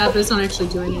looks like that, but it's not actually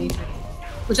doing anything.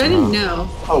 Which I didn't know.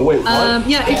 Oh, wait, what?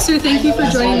 Yeah, Ixer, thank you for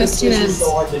joining the students.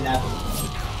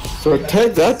 So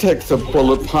that takes a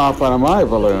bullet pop out of my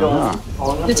balloon, huh?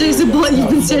 It takes a bullet. You've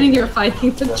been standing here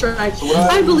fighting the dragon.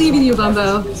 I believe in you,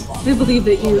 Bumbo. I believe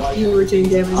that you were doing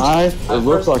damage. It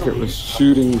looked like it was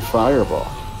shooting fireball.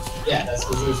 Yeah, that's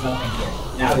because there's nothing here.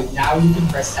 Now you can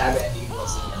press tab and you can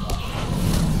listen to your button.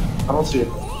 I don't see it.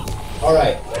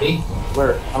 Alright, ready?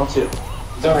 Where? I don't see it.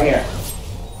 It's over here.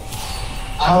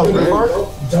 I'm gonna- Grimbar?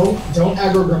 Don't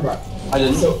aggro Grimbar. I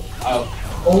didn't. So,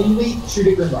 only shoot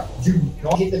at Grimbar. Do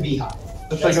not hit the beehive.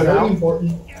 Should I That's go very now?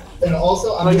 important. And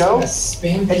also, I'm Can I just go? gonna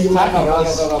spam It's healing. attacking Go,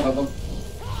 us. go.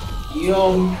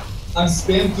 Heal. I'm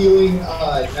spam healing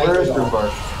Where is Nightfall. Grimbar?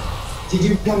 Did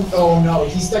you come? Oh no,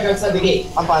 he's stuck outside the gate.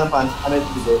 I'm fine. I made it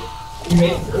to the gate. You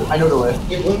made it through. I know the way.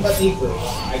 It wouldn't let me through.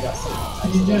 I got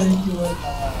stuck. You didn't do it.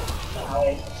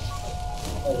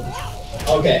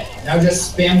 Okay, now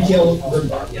just spam kill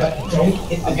Grimbar, but don't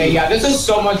hit the Okay, yeah, this is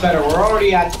so much better. We're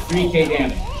already at 3k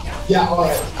damage. Yeah,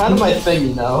 alright. Kind of my thing,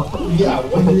 you know. Yeah,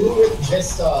 when you were with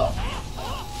just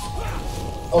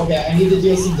okay, I need to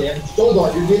deal some damage.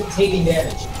 Goldar, you're taking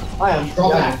damage. I am. Draw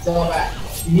Yeah. back, draw back.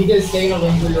 You need to stay in a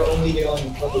range where you're only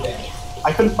dealing total damage.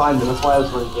 I couldn't find him. That's why I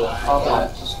was running through it.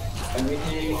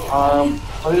 Everything.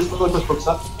 Let me just look for books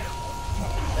up.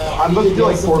 I'm I gonna need do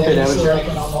like some 4k damage so here. I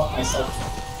can unlock myself.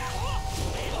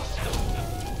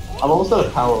 I'm almost at a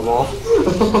power wall.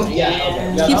 Yeah,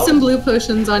 okay. Yeah, Keep that some blue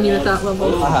potions on you at that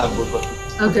level. I have blue books.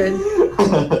 Oh, good.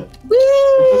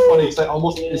 It's just funny because I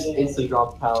almost just instant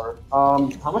dropped power.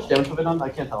 How much damage have I done? I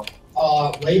can't tell.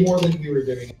 way more than we were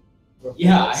doing.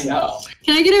 Yeah, I know.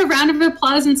 Can I get a round of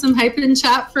applause and some hype in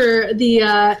chat for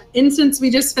the instance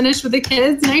we just finished with the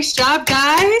kids? Nice job,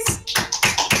 guys.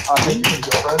 Thank you,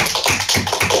 girlfriend.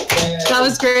 That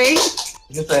was great.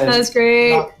 That was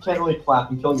great. Can't really clap.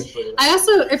 I'm killing it for you. I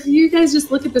also, if you guys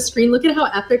just look at the screen, look at how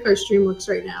epic our stream looks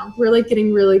right now. We're like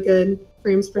getting really good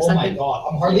frames per Oh my second. god,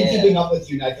 I'm hardly keeping up with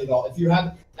you, Nightfall. If you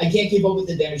have, I can't keep up with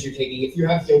the damage you're taking. If you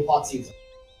have heal pots, use them.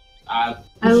 I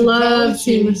love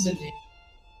seeing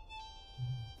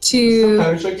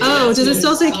Oh, does it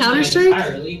still say Counter-Strike?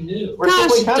 Entirely new. We're still Gosh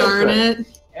playing darn Counter-Strike.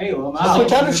 it. Hey, well, Let's play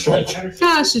Counter-Strike.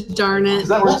 Gosh darn it. Is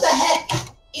that What the heck?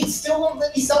 It still won't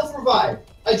let me self-revive.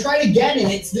 I tried again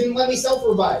and it didn't let me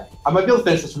self-revive. I might be able to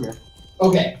finish this from here.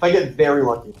 Okay. If I get very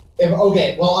lucky.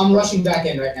 Okay, well, I'm rushing back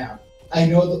in right now. I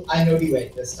know the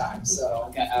way this time, so.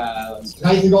 Okay,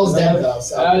 Nightfall's dead though,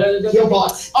 so. Heal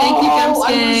pots. Thank you, Gumps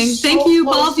I Gang. was so Thank you,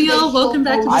 close to Balfiel. getting Welcome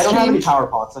back to the I don't have any stream. power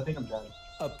pots. I think I'm dead.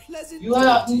 A pleasant. You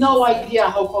have no idea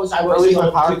how close I was. At least my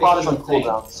to power the pod is on game thing.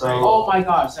 cooldown, so Oh my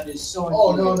gosh, that is so.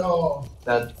 Oh no no.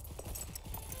 that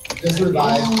Just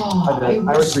revive. I did.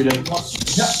 I retreated. No,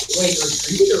 wait,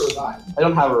 retreat or revive? I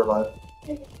don't have a revive.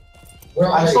 Where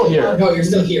are I'm you? still here. No, you're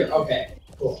still here. Okay,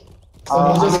 cool. So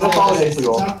I'm we'll just gonna follow follow Nathan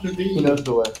Gold. Top to be. He knows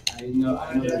the way. I know.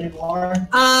 Anymore.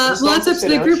 Well, that's up to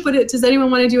the group. Does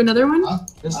anyone want to do another one?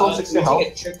 Install 60 health.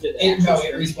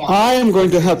 It respawns. I am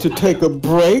going to have to take a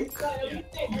break,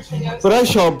 but I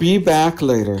shall be back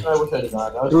later. I wish I did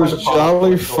not. I It was trying to follow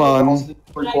jolly my control. fun.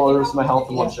 3/4 of my health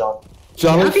in one shot.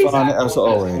 Jolly Okay. fun as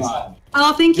always.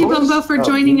 Oh, thank you, Bumbo, for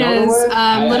joining us.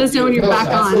 Let us know when you're No, back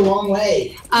that's the on. wrong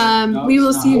way. We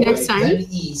will see you next time. Then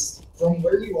east from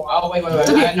where you are. Oh wait.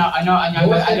 Okay. I know.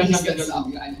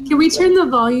 Can we turn the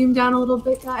volume down a little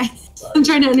bit, guys? I'm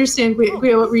trying to understand. Wait, what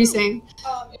were you saying?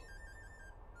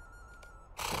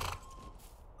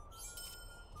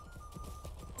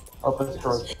 Oh, that's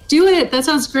strong. Do it. That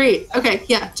sounds great. Okay,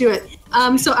 yeah, do it.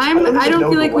 So I don't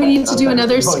feel like we need to do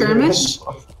another skirmish.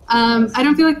 I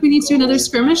don't feel like we need to do another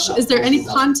skirmish. Is there any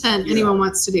content anyone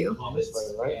wants to do?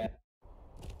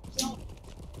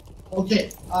 Okay,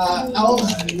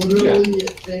 elves literally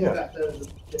think that there's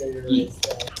a carrier.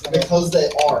 Because they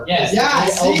are. Yes. Yeah,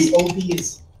 Elves see? OP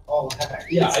is all heck.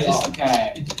 Yeah, It's I just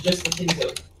Okay. just the things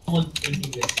that someone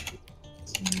thinking this.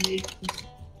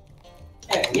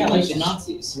 Yeah, like the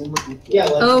Nazis. Yeah.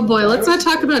 Like, Oh boy, let's not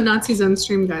talk about Nazis on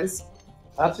stream, guys.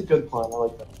 That's a good plan. I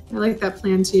like that. I like that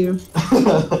plan too.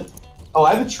 Oh,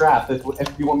 I have a trap if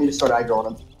you want me to start aggro on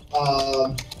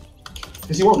him.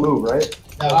 Because he won't move, right?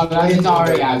 No, he's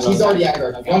already aggro. He's already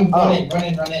aggro. Okay. Run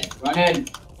in. Run in.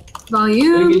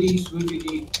 Volume. Swoogity,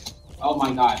 swoogity. Oh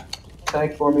my god.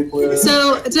 Tank for me, please.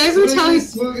 So did I ever tell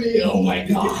you? Oh my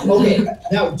god. Okay,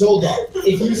 now Doldar,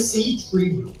 if you see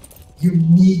tree root, you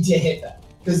need to hit them.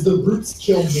 Because the roots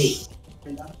kill me.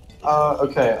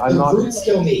 Okay, I'm The not. roots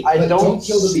kill me, I but don't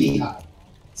kill the see. beehive.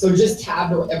 So just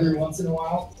tab every once in a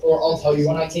while, or I'll tell you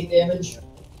when I take damage.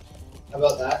 How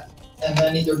about that? And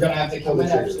then you're gonna have to kill the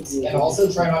tree roots. And also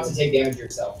try not to take damage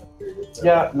yourself.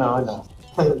 Yeah, no, I know.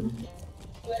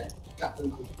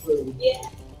 Yeah.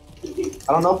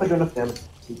 I don't know if I do enough damage.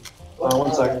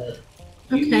 1 second.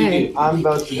 Okay. I'm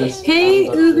about to just. Hey,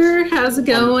 Uger, how's it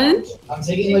going? I'm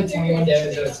taking like 21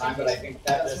 damage at a time, but I think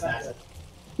that doesn't matter.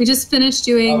 We just finished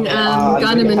doing I'm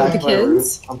Gundam being and the attacked by a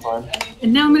kids, roof. I'm fine.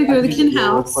 and now I'm gonna go to the I kin can do it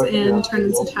real house quick, and yeah. turn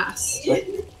in some tasks.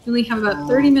 We only have about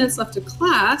 30 minutes left of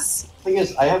class. Thing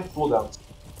is, I have cooldowns.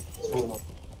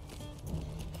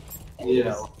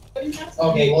 Yeah.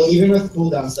 Okay, well even with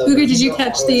cooldown stuff. Uger, did you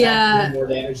catch the more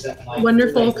damage than, like,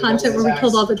 wonderful like, content where we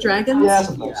killed all the dragons? Yeah,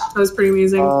 sometimes. That was pretty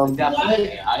amazing.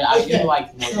 Definitely. I do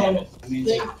like more damage. I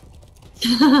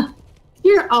mean,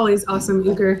 You're always awesome,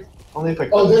 Uger. Only if I.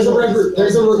 Oh, there's a red root.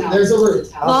 There's a root. There's a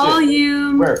root. I don't see it.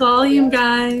 Volume, Where? volume,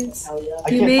 guys. I You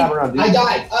can't may- tab around, dude. I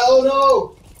died. Oh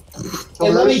no! Kill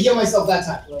And the let me root. heal myself that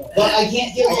time. But I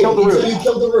can't heal I you killed the until root. you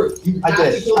kill the root. You I have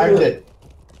to did. kill the I root. did.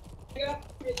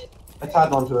 I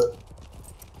tabbed onto it.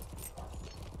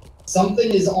 Something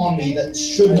is on me that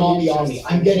should not be on me.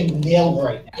 I'm getting nailed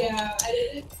right now. Yeah, I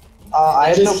did it. I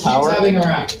have Just no keep power. tabbing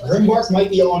around. Grimbark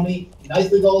might be on me.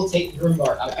 Nicely go take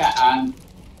Grimbark. okay,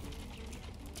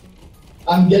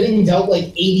 I'm getting dealt like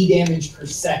 80 damage per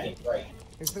second right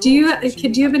now. Do you have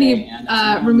any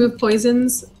remove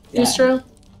poisons, Yeah. Distro?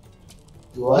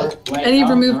 What? wait, Any oh,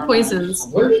 remove never mind. poisons?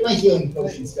 Where did my healing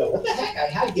potions go? What the heck? I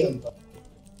had healing potions.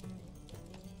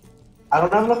 I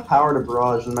don't have enough power to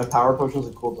barrage, and my power potions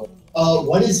are cooldown.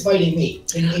 What is fighting me?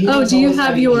 Can anyone Oh, do tell you what's have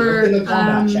fighting me? your, Look in the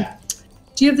combat chat.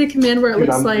 Do you have the command where it Dude,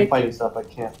 looks I'm like fighting stuff. I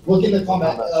can't. Look in the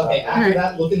combat. Okay, after Alright.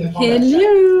 that, look in the combat chat.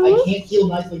 hello? I can't heal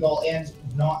Nicely Gall and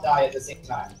not die at the same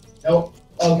time. Nope.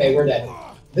 Okay, we're dead.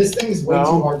 This thing is way No.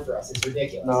 too hard for us. It's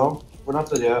ridiculous. No, we're not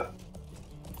dead yet.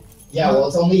 Yeah, well,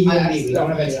 it's only you and me. We don't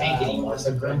have a tank anymore,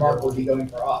 so Grimbark will be going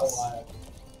for us.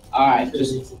 Alright,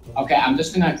 okay, I'm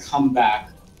just gonna come back.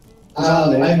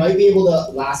 I might be able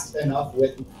to last enough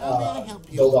with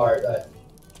Gildar that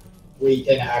we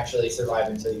can actually survive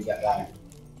until you get back.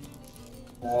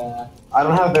 I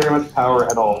don't have very much power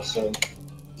at all, so.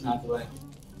 Not the way.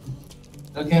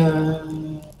 Okay.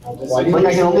 Why do you Like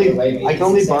I can only delay me?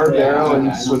 barb It's the same way arrow I and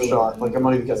know. switch shot. Like I'm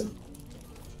not even kidding.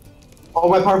 Oh,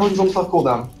 my power potions almost have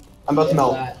cooldown. I'm about to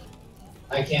melt.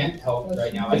 I can't help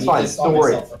right now. It's I need fine, to stop don't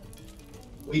worry. myself from-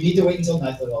 We need to wait until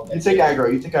Nicely Gall You gets take here.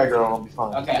 aggro. You take aggro, and I'll be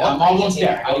fine. Okay, What? I'm I almost can't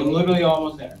there. take I'm literally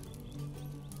almost there.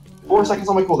 4 seconds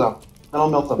on my cooldown. Then I'll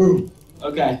melt them. Boom.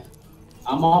 Okay.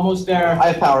 I'm almost there. I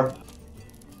have power.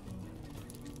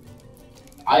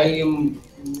 I am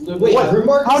Wait, What?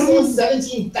 Grimbark How do still you- has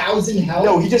 17,000 health?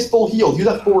 No, he just full healed. He was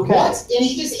at 4K. What? And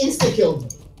he just insta-killed me.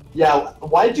 Yeah,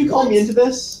 why did you call me into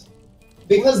this?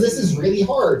 Because this is really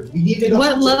hard. We needed a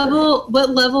What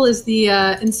hunter. level is the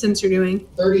instance you're doing?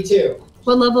 32.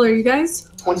 What level are you guys?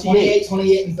 28.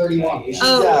 28, and 31. We should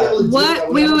Oh, be able to do what? that.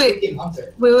 We Wait, have a wait, freaking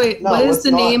hunter. Wait. No, What is let's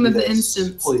the not name do of the this,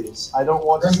 instance? Please, I don't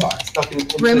want to Grimbar. get stuck in an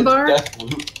Grimbar? death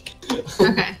loop.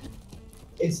 Okay.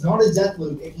 It's not a death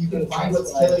loop if you can find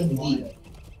what's killing me.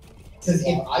 Because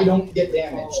if I don't get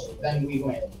damaged, then we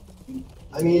win.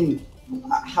 I mean,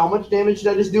 how much damage did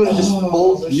I just do? And just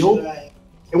full heal?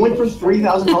 It went from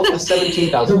 3,000 health to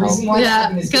 17,000 The health. reason why it Yeah,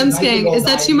 happened is 'cause Gumsgang, Nightingale is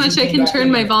that died too and much? he I came can back turn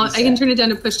in my and volume. I can reset. turn it down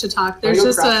to push to talk. Can I There's go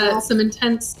just craft now? some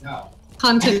intense No.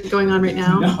 content going on right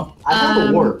now. No. I have a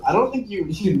Um, warp. I don't think you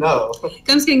know.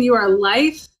 Gumsgang, you are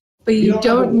life, but you You don't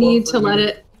have a don't need warp to for let you.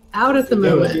 it out at the Go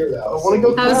moment. here, though. I wanna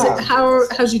go craft.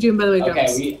 How's you doing, by the way,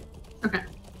 Gums? Okay,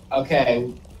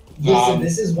 Okay. Listen,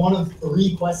 this is one of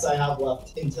 3 quests I have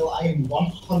left until I am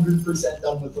 100%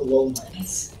 done with the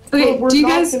lowlands. Okay, But we're do you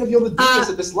not guys, gonna be able to do this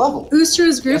at this level.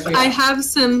 Oostra's group, Yes, we I are. have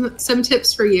some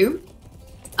tips for you.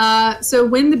 So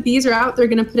when the bees are out, they're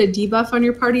going to put a debuff on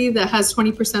your party that has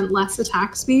 20% less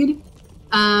attack speed.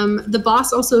 The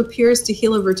boss also appears to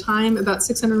heal over time, about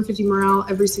 650 morale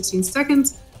every 16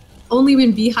 seconds. Only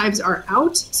when beehives are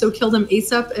out, so kill them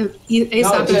ASAP. No, ASAP it is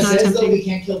not says though attempting. we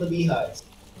can't kill the beehives.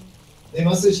 They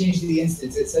must have changed the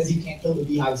instance. It says you can't kill the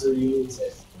beehives or you lose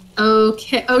it.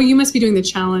 Okay. Oh, you must be doing the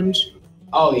challenge.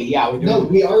 Oh yeah, we're doing. No,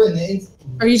 we are in the instance.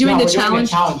 Are you doing No, the we're doing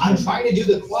challenge? I'm trying to do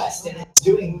the quest and it's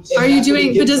doing. Are you that's what doing?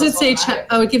 But gives does it us say? automatic.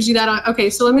 Oh, it gives you that. Okay,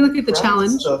 so let me look at the Craft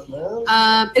challenge. stuff,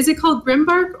 man. Is it called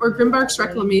Grimbark or Grimbark's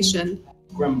Reclamation?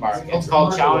 Grimbark. It's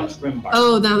called Challenge Grimbark.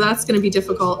 Oh, no, that's going to be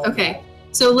difficult. Okay,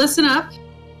 so listen up.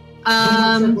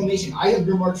 Grimmark's Reclamation. I have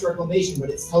Grimmark's Reclamation, but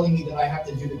it's telling me that I have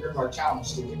to do the Grimmark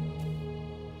challenge to do.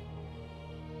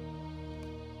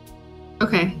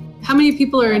 Okay, how many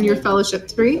people are in your fellowship?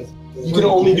 3? You can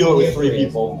only do it with 3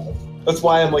 people. That's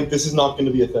why I'm like, this is not going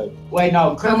to be a thing. Wait,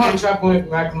 no. Grimbark's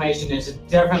Reclamation is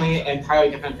a entirely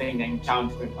different thing than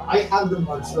Challenge Grimbark. I have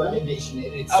Grimmark's Reclamation,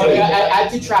 and it's. Oh yeah,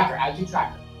 add to tracker. Add to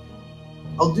tracker.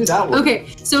 I'll do that one. Okay,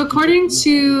 so according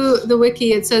to the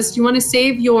wiki, it says you want to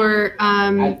save your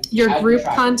Add group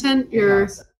tracker. content, your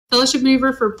fellowship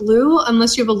maneuver for blue,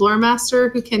 unless you have a lore master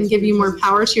who can give you more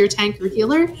power to your tank or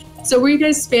healer. So were you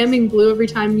guys spamming blue every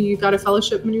time you got a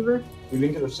fellowship maneuver? We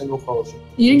didn't get a single fellowship.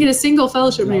 You didn't get a single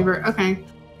fellowship No. maneuver. Okay.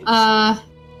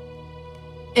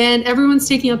 And everyone's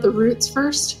taking out the roots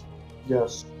first.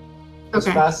 Yes. As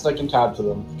Okay. fast as I can tab to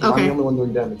them. 'Cause Okay. I'm the only one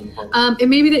doing damage in the party. It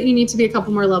may be that you need to be a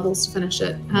couple more levels to finish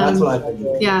it. That's what I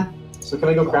figured. Yeah, So can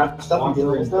I go craft stuff and get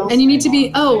levels now? and you need to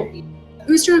be. Oh,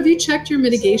 Ooster, have you checked your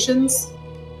mitigations?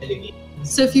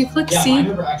 So if you click Yeah, C,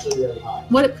 mine are actually really high.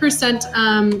 what percent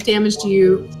damage do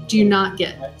you not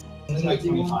get? Only like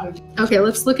 25. Okay,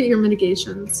 let's look at your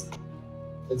mitigations.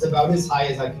 It's about as high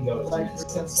as I can go.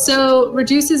 So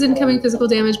reduces incoming physical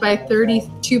damage by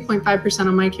 32.5%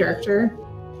 on my character.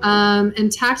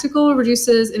 And tactical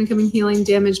reduces incoming healing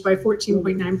damage by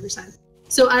 14.9%.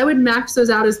 So I would max those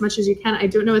out as much as you can. I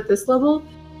don't know at this level,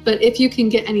 but if you can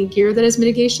get any gear that has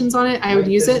mitigations on it, I would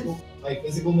use it. Like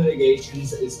physical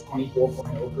mitigations is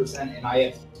 24.0%, and I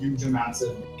have huge amounts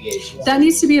of mitigations. That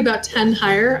needs to be about 10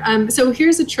 higher. So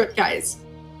here's a trick, guys.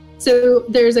 So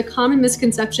there's a common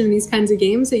misconception in these kinds of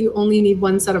games that you only need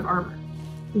 1 set of armor.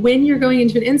 When you're going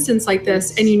into an instance like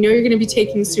this and you know you're going to be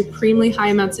taking supremely high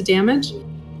amounts of damage,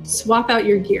 swap out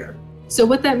your gear. So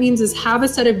what that means is have a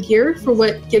set of gear for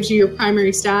what gives you your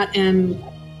primary stat and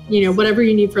whatever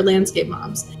you need for landscape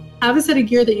mobs. Have a set of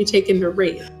gear that you take into a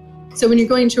raid. So when you're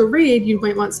going to a raid, you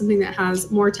might want something that has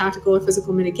more tactical or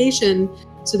physical mitigation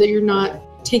so that you're not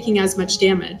taking as much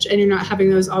damage and you're not having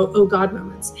those oh god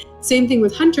moments. Same thing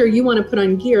with Hunter, you want to put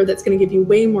on gear that's going to give you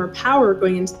way more power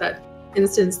going into that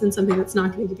instance than something that's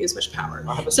not going to give you as much power.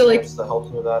 I have a So, like- stance that helps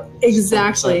me with that. It's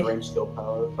Exactly. 10% range skill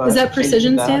power. If I Is that change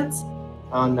precision that- stance?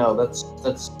 No, that's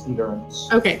endurance.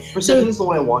 Okay. Precision is the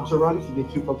one I want to run if you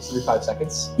get 2 pokes every 5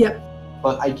 seconds. Yep.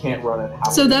 But I can't run it.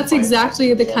 So that's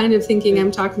exactly the kind of thinking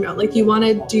I'm talking about. Like you want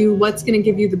to do what's going to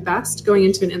give you the best going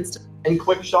into an instant. And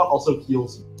quick shot also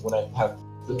heals when I have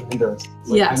the endurance.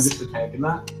 Like, Yes. I'm just a tank in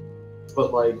that.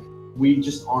 But like, we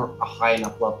just aren't a high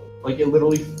enough level. Like it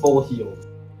literally full healed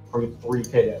from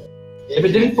 3k damage. If it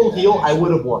didn't full heal, I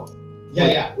would have won.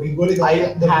 Yeah, we would have I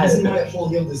got the had reason it. why it full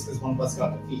healed is because one of us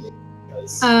got defeated.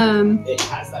 Because it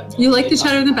has that. You like the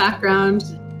chatter in the background.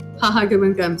 Haha, good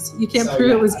one, Gums. You can't So, prove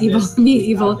yeah, it was I'm evil. just- Me, I'm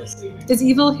evil. just leaving. Is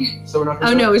evil here? So we're not Oh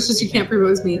gonna no, it's just you can't prove it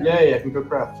was me. Yeah, I can go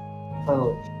craft.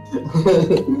 Finally.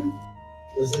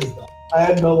 This is the.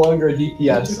 I am no longer a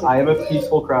DPS. I am a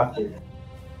peaceful crafter.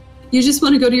 You just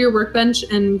want to go to your workbench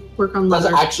and work on leather.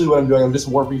 That's actually what I'm doing. I'm just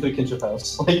warping to the kinship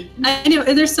house. Like, I know,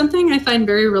 there's something I find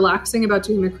very relaxing about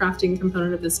doing the crafting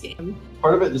component of this game.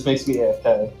 part of it just makes me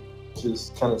AFK, which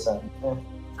is kind of sad.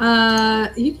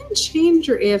 Yeah. You can change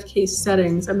your AFK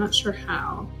settings. I'm not sure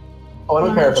how. Oh, I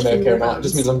don't care if I'm AFK or not. It modes.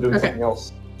 just means I'm doing Okay. something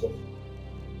else. So.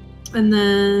 And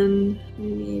then we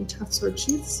need tough sword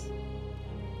sheaths.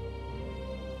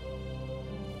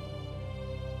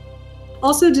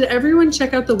 Also, did everyone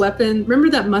check out the weapon? Remember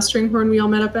that mustering horn we all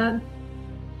met up at?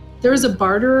 There was a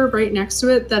barterer right next to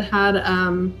it that had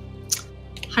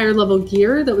higher level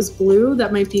gear that was blue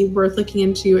that might be worth looking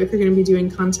into if you're going to be doing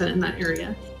content in that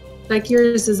area. That gear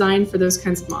is designed for those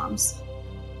kinds of mobs.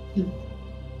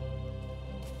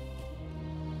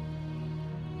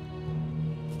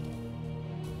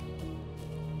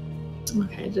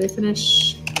 Okay, did I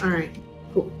finish? All right,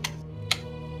 cool.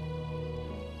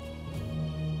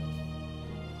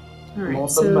 All I'm right,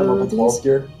 also in my level 12 these...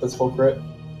 gear. That's full crit.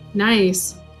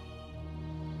 Nice.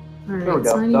 All There we right, go,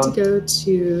 so I need done. to go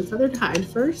to Feathered Hide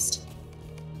first.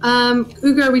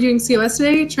 Uga, are we doing COS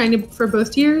today? Trying to for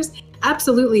both tiers?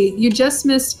 Absolutely. You just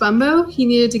missed Bumbo. He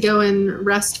needed to go and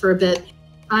rest for a bit.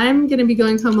 I'm going to be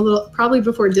going home a little, probably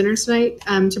before dinner tonight,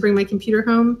 to bring my computer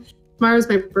home. Tomorrow's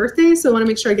my birthday, so I want to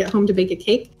make sure I get home to bake a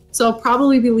cake. So I'll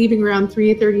probably be leaving around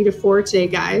 3:30 to 4 today,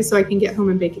 guys, so I can get home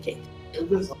and bake a cake.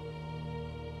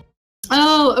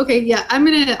 Oh, okay, yeah.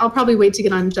 I'll probably wait to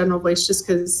get on general voice just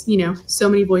because, you know, so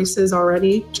many voices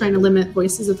already, trying to limit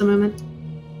voices at the moment.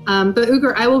 But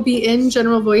Ugar, I will be in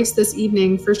general voice this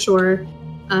evening for sure.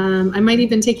 I might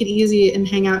even take it easy and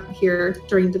hang out here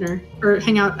during dinner, or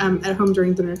hang out at home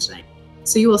during dinner tonight.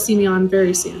 So you will see me on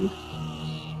very soon.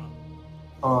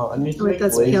 I need to Oh, wait, make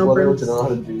that's blaze pale leather, burn. which I don't know how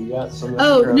to do yet. So I'm gonna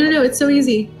Oh, figure out no, how no, to it's do so it.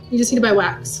 easy. You just need to buy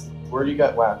wax. Where do you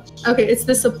get wax? Okay, it's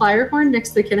the supplier horn next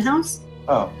to the kin house.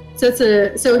 Oh.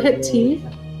 So hit T.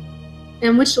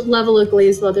 And which level of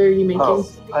glazed leather are you making? Oh,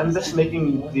 I'm just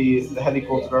making the heavy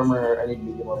quilted armor. I need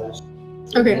medium leathers.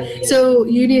 Okay, so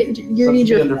you need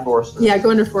your under Forester. Yeah, go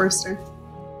under Forester.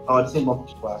 Oh, I just need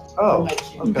multiple wax. Oh,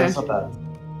 okay, that's not bad.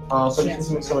 So I just need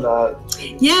to make some of that.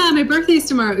 Yeah, my birthday's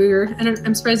tomorrow, Uger.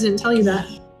 I'm surprised I didn't tell you that.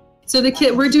 So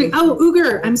we're doing. Oh,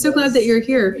 Uger, I'm so glad that you're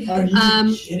here.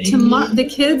 Tomorrow, the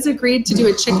kids agreed to do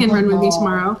a chicken run with me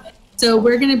tomorrow. So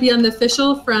we're going to be on the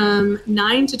official from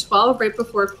 9 to 12, right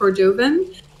before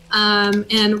Cordovan.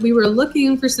 And we were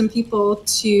looking for some people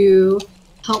to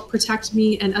help protect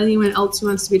me and anyone else who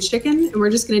wants to be a chicken. And we're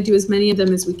just going to do as many of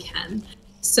them as we can.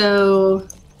 So,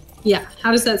 yeah.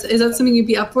 Is that something you'd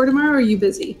be up for tomorrow, or are you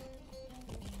busy?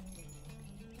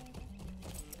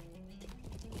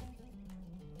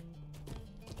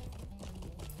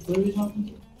 What are we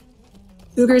talking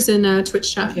Uger's in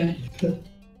Twitch chat. Okay.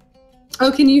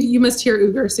 Oh, you must hear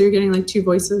Uger, so you're getting like two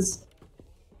voices.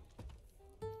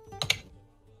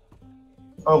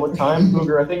 Oh, what time,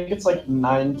 Booger? I think it's like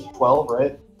 9 to 12,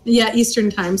 right? Yeah, Eastern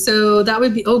time. So that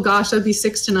would be, oh gosh, that'd be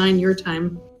 6 to 9 your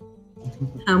time.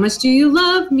 How much do you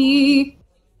love me?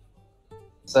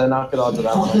 So knock it on to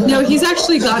that one. No, he's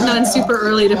actually gotten on super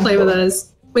early to play with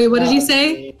us. Wait, what did he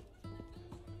say?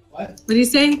 What? What did he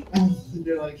say?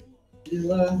 They're like, you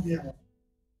love me.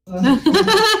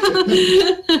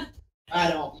 I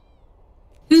don't.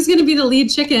 Who's gonna be the lead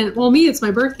chicken? Well, me, it's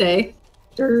my birthday.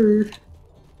 Durr.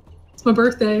 It's my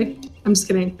birthday. I'm just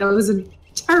kidding. That was a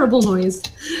terrible noise.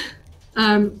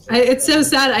 It's so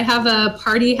sad. I have a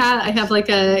party hat. I have like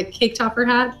a cake topper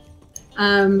hat,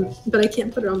 but I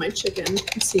can't put it on my chicken.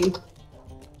 Let's see.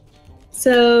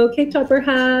 So cake topper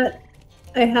hat.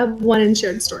 I have one in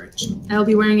shared storage. I'll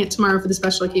be wearing it tomorrow for the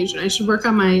special occasion. I should work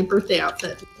on my birthday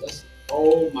outfit.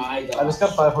 Oh my god. I just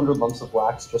got 500 lumps of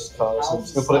wax just cause. I'm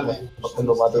just gonna put it in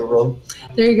the leather room.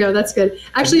 There you go. That's good.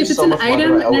 Actually, if it's so an much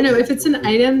item, leather, no, if it's an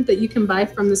item that you can buy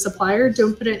from the supplier,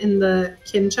 don't put it in the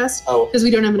kin chest because we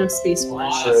don't have enough space for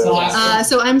it. Sure.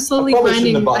 So I'm slowly I probably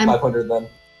shouldn't grinding. have bought 500 then.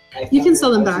 You can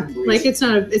sell them back. Like it's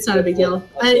not a big deal,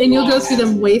 and you'll go through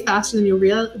them way faster than you'll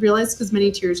realize because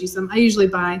many tiers use them. I usually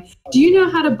buy. Do you know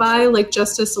how to buy like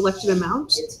just a selected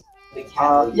amount?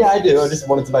 Yeah, I do. I just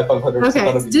wanted to buy 500.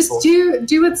 Okay, just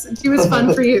do what's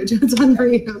fun for you. Do what's fun for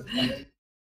you.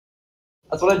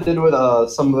 That's what I did with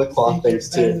some of the cloth things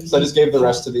too. So I just gave the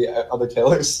rest to the other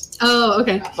tailors. Oh,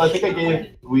 okay. So I think I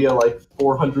gave Leah like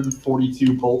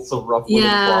 442 bolts of rough wooden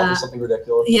cloth or something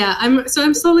ridiculous. Yeah,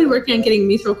 I'm slowly working on getting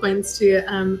mithril coins too.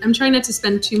 I'm trying not to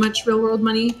spend too much real world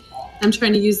money. I'm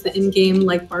trying to use the in-game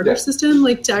like barter system,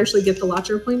 like to actually get the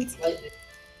lotro points. Like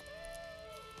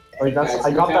I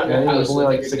got that many. It was only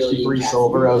like 63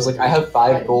 silver. I was like, I have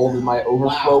 5 gold in my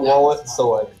overflow wallet,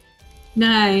 so like.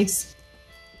 Nice.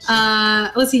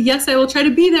 Let's see. Yes, I will try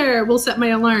to be there. We'll set my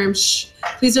alarm. Shh.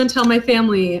 Please don't tell my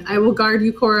family. I will guard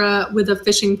you, Cora, with a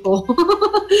fishing pole.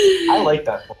 I like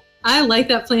that one. I like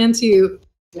that plan too.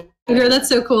 Girl, that's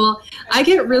so cool. I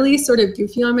get really sort of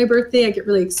goofy on my birthday. I get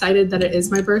really excited that it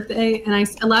is my birthday. And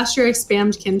last year I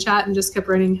spammed Kin Chat and just kept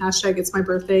writing hashtag it's my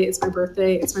birthday, it's my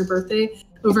birthday, it's my birthday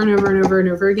over and over and over and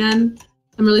over again.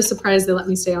 I'm really surprised they let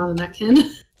me stay on in that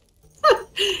Kin.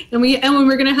 and when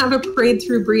we're gonna have a parade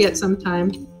through Brie at some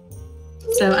time.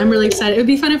 So I'm really excited. It would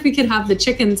be fun if we could have the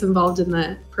chickens involved in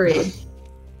the parade.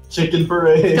 Chicken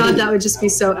parade. God, that would just be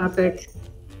so epic.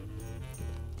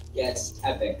 Yes,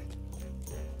 epic.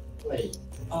 Wait.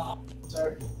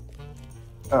 Sorry.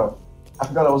 Oh, I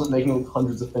forgot I wasn't making like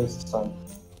hundreds of things this time.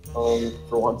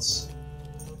 For once.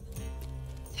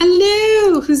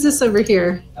 Hello! Who's this over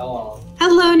here? Hello.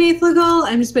 Hello, Nathlegal.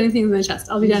 I'm just putting things in my chest.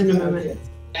 I'll be done in a moment.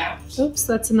 Oops,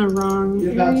 that's in the wrong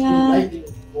area.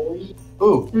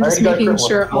 Ooh, I'm I just already got a making crit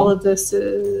sure one. all of this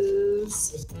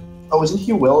is... Oh, isn't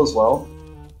he Will as well?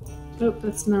 Oh,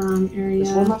 that's in the wrong area.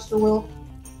 Is Master Will?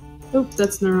 Oh,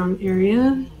 that's in the wrong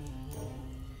area.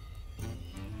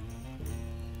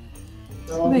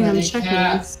 I think I'm checking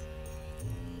this.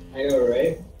 I know,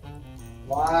 right?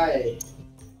 Why?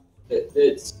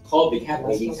 It's called the Cat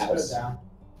Lady's House.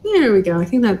 There we go. I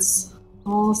think that's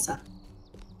all set.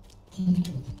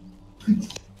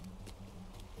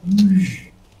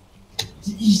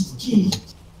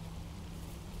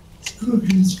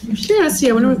 Curiosity,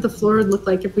 I wonder what the floor would look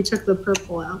like if we took the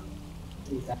purple out.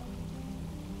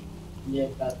 Yeah,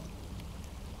 that.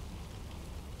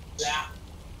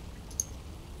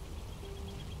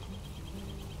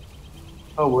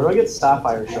 Oh, where do I get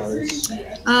sapphire shards?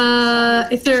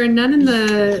 If there are none in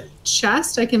the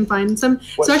chest, I can find some.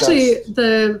 What so actually, chest?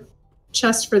 the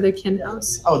chest for the Kin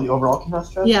house. Oh, the overall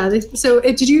Kinhouse chest? Yeah.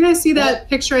 Did you guys see that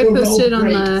picture I posted on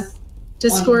the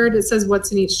Discord? It says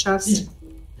what's in each chest.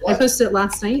 I posted it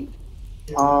last night.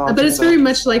 But it's very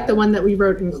much like the one that we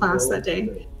wrote in class that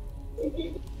day.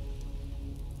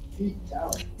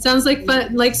 Sounds like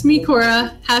fun. Likes me,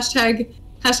 Cora. Hashtag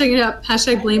it up.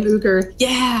 Hashtag blame Uger.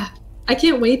 Yeah. I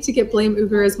can't wait to get blame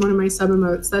Uger as one of my sub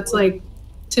emotes. That's like,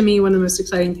 to me, one of the most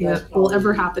exciting things that will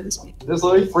ever happen to me. There's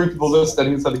literally 3 people just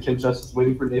standing inside the Kin chest just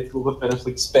waiting for Nathan to finish,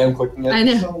 like spam clicking it. I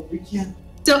know.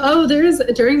 So,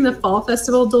 during the fall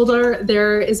festival, Duldar,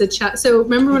 there is a chat. So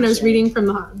remember when I was reading from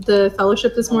the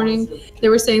fellowship this morning, they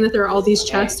were saying that there are all these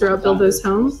chests throughout Bilbo's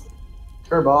home.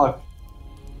 Kerbach.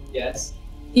 Yes.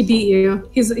 He beat you.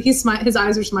 His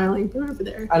eyes are smiling. They're over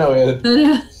there. I know it.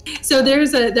 So there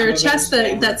are chests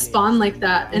that spawn like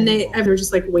that, and they were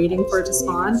just like waiting for it to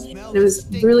spawn. And it was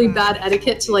really bad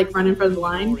etiquette to like run in front of the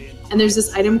line. And there's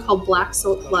this item called black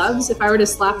silk gloves. If I were to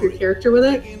slap your character with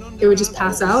it, it would just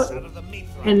pass out,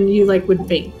 and you like would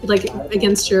faint, like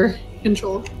against your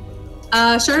control.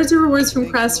 Shards are rewards from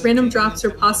quests. Random drops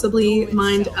are possibly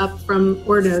mined up from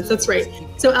ore nodes. That's right.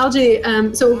 So Algae,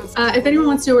 if anyone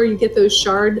wants to know where you get those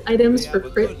shard items for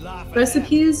crit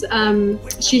recipes,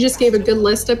 she just gave a good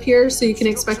list up here, so you can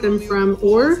expect them from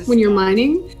ore when you're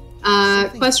mining.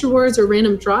 Quest rewards or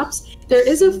random drops. There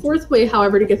is a fourth way,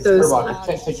 however, to get those. I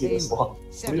can't take you this long.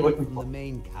 What are you looking for?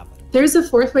 There's a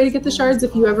fourth way to get the shards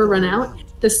if you ever run out.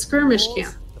 The skirmish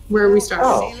camp, where we started.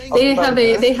 Oh, they have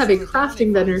a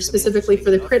crafting vendor specifically for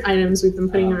the crit items we've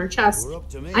been putting in our chests.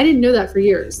 I didn't know that for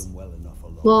years.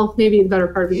 Well, maybe the better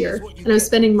part of a year. And I was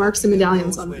spending marks and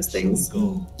medallions on those things.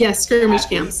 Yes, skirmish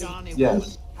camps.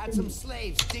 Yes.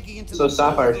 So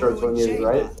sapphire shards when you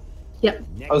right? Yep.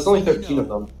 Oh, it's only 13 of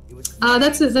them.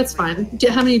 That's fine.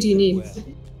 How many do you need?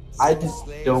 I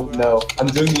don't know. I'm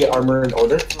doing the armor in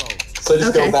order. So I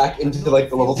just go back into like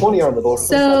the level 20 armor.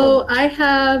 So I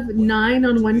have 9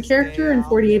 on one character and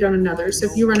 48 on another. So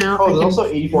if you run out, there's also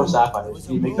 84 sapphires.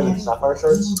 Can you make them into sapphire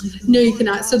shards? No, you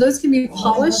cannot. So those can be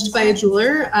polished by a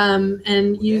jeweler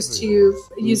and used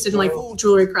in like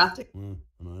jewelry crafting.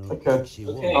 Okay.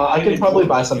 I can probably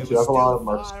buy some too. I have a lot of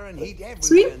marks.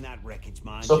 Sweet.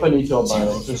 So if I need to, I'll buy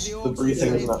it. Just the Brie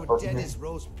thing isn't that far from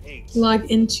here. Log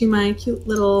into my cute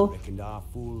little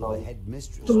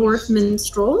dwarf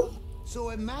minstrel.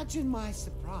 So imagine my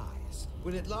surprise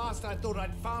when at last I thought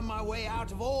I'd found my way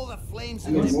out of all the flames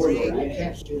of the spring.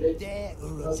 There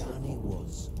Urutani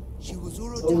was. She was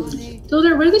Urutani.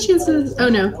 Duldar, what are the chances? Oh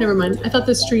no, never mind. I thought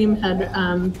the stream had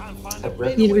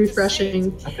needed refreshing.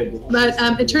 But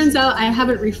it turns out I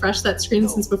haven't refreshed that screen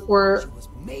since before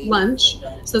lunch,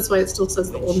 so that's why it still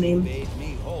says the old name.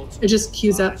 It just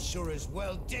queues up.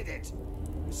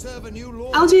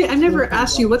 Algae, I never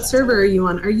asked you, what server are you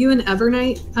on? Are you an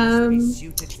Evernight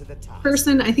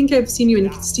person? I think I've seen you in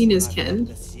Christina's Kin.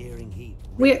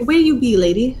 Where you be,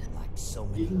 lady?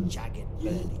 many jagged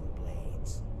burning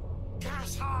blades.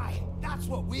 Cast high! That's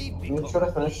what we've I'm become. gonna try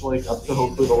to finish like up to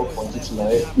hopefully level 20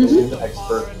 tonight. Do the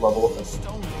expert level.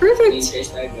 Perfect.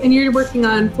 And you're working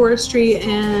on forestry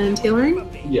and tailoring?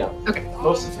 Yeah. Okay.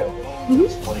 Mostly tailoring at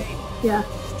this point. Yeah.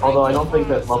 Although I don't think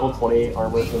that level 20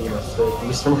 armor is going to be necessary for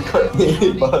Mr.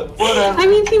 McCartney, but whatever. I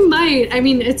mean, he might. I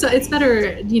mean, it's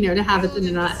better, you know, to have it than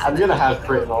to not have I'm it. gonna have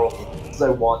crit in all of them because I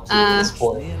want to at this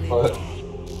point. But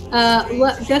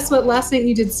Guess what? Last night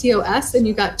you did COS and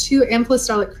you got 2 Amethyst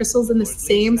Starlight Crystals in the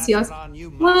same COS.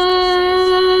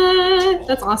 What?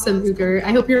 That's awesome, Uger.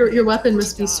 I hope your weapon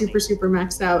must be super, super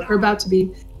maxed out, or about to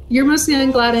be. You're mostly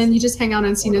on Gladden. You just hang out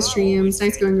on Cena streams.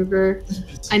 Nice going, Uger.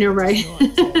 I know, right?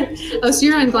 Oh, so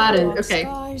you're on Gladden. Okay.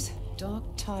 Dark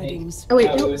tidings. Oh, wait.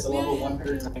 No, No. it was a level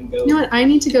 100 time go. You know what? I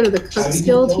need to go to the Cook's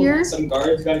Guild here. Some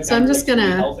guards got So I'm just like,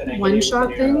 gonna health and I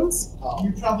one-shot hit it with an arrow. things.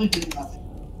 You probably did nothing.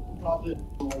 You probably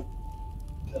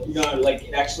No, like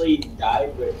it actually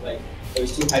died, but like it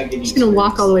was too high to give I'm you. just gonna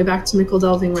walk all the way back to Mickle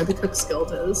Delving where the Cook's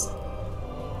Guild is.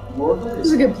 This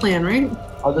is a good plan, right?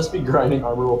 I'll just be grinding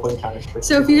armor while playing Counter-Strike.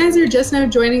 So if you guys are just now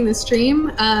joining the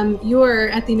stream, you are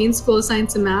at the Main School of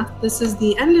Science and Math. This is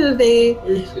the end of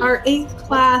our 8th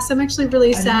class. I'm actually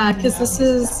really sad because this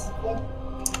is...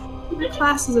 My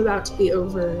class is about to be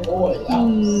over.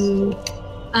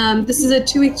 This is a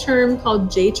 2-week term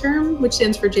called J-term, which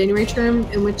stands for January term,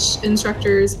 in which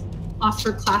instructors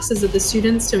offer classes that the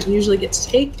students don't usually get to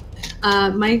take.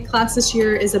 My class this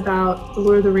year is about The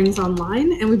Lord of the Rings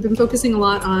Online, and we've been focusing a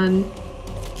lot on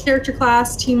character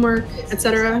class, teamwork,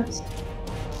 etc.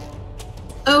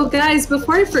 Oh, guys,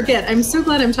 before I forget, I'm so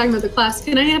glad I'm talking about the class.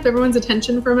 Can I have everyone's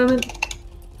attention for a moment?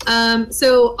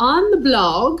 So on the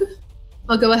blog,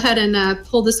 I'll go ahead and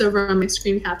pull this over on my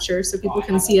screen capture so people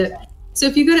can see it. So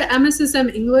if you go to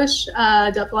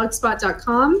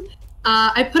mssmenglish.blogspot.com,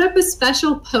 I put up a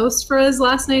special post for us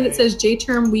last night. It says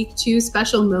J-Term Week 2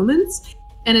 Special Moments.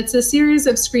 And it's a series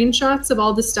of screenshots of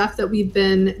all the stuff that we've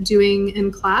been doing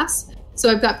in class. So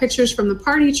I've got pictures from the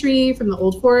party tree, from the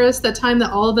Old Forest, that time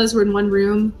that all of us were in one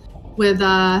room with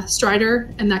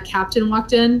Strider and that captain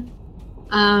walked in.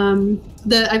 I've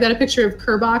got a picture of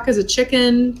Kerbach as a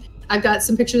chicken. I've got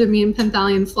some pictures of me and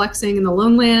Penthalion flexing in the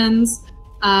Lonelands,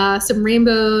 some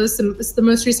rainbows, the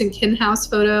most recent Kin House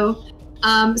photo.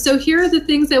 So here are the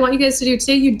things I want you guys to do.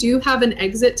 Today you do have an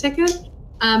exit ticket.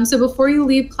 So before you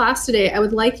leave class today, I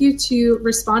would like you to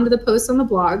respond to the post on the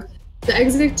blog. The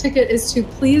exit ticket is to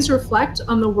please reflect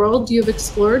on the world you have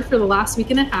explored for the last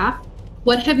week and a half.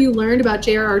 What have you learned about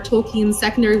J.R.R. Tolkien's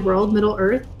secondary world,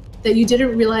 Middle-earth, that you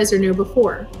didn't realize or know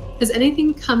before? Has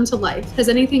anything come to life? Has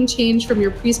anything changed from your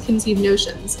preconceived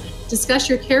notions? Discuss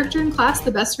your character and class to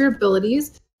the best of your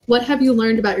abilities. What have you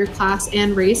learned about your class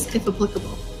and race, if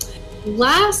applicable?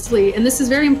 Lastly, and this is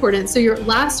very important, so your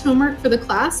last homework for the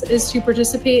class is to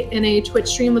participate in a Twitch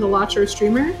stream with a lotro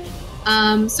streamer.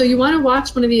 So you want to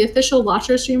watch one of the official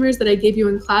lotro streamers that I gave you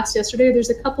in class yesterday.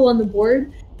 There's a couple on the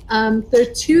board. There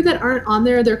are 2 that aren't on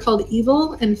there. They're called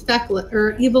Evil and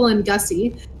Evil and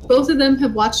Gussie. Both of them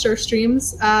have watched our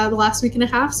streams the last week and a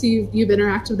half, so you've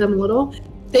interacted with them a little.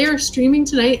 They are streaming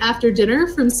tonight after dinner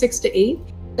from 6 to 8.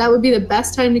 That would be the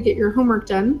best time to get your homework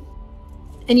done.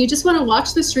 And you just want to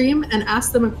watch the stream and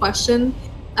ask them a question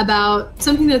about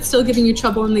something that's still giving you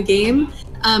trouble in the game.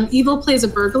 Evil plays a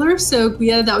burglar, so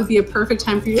yeah, that would be a perfect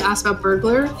time for you to ask about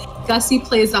burglar. Gussie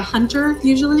plays a hunter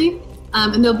usually,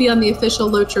 and they'll be on the official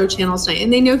Lotro channel tonight,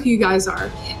 and they know who you guys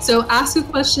are. So ask a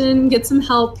question, get some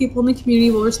help. People in the community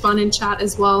will respond in chat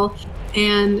as well,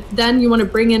 and then you want to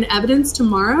bring in evidence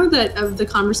tomorrow of the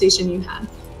conversation you had.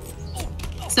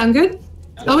 Sound good?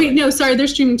 Oh wait, no, sorry, they're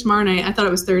streaming tomorrow night. I thought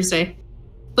it was Thursday.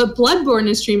 But Bloodborne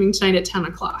is streaming tonight at 10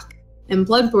 o'clock, and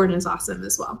Bloodborne is awesome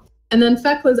as well. And then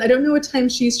Fecla's, I don't know what time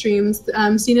she streams.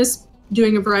 Cena's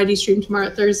doing a variety stream tomorrow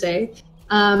at Thursday.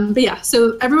 But yeah,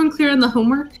 so everyone clear on the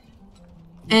homework?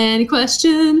 Any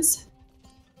questions?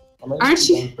 Aren't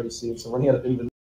you? Pretty soon, so running out of inventory.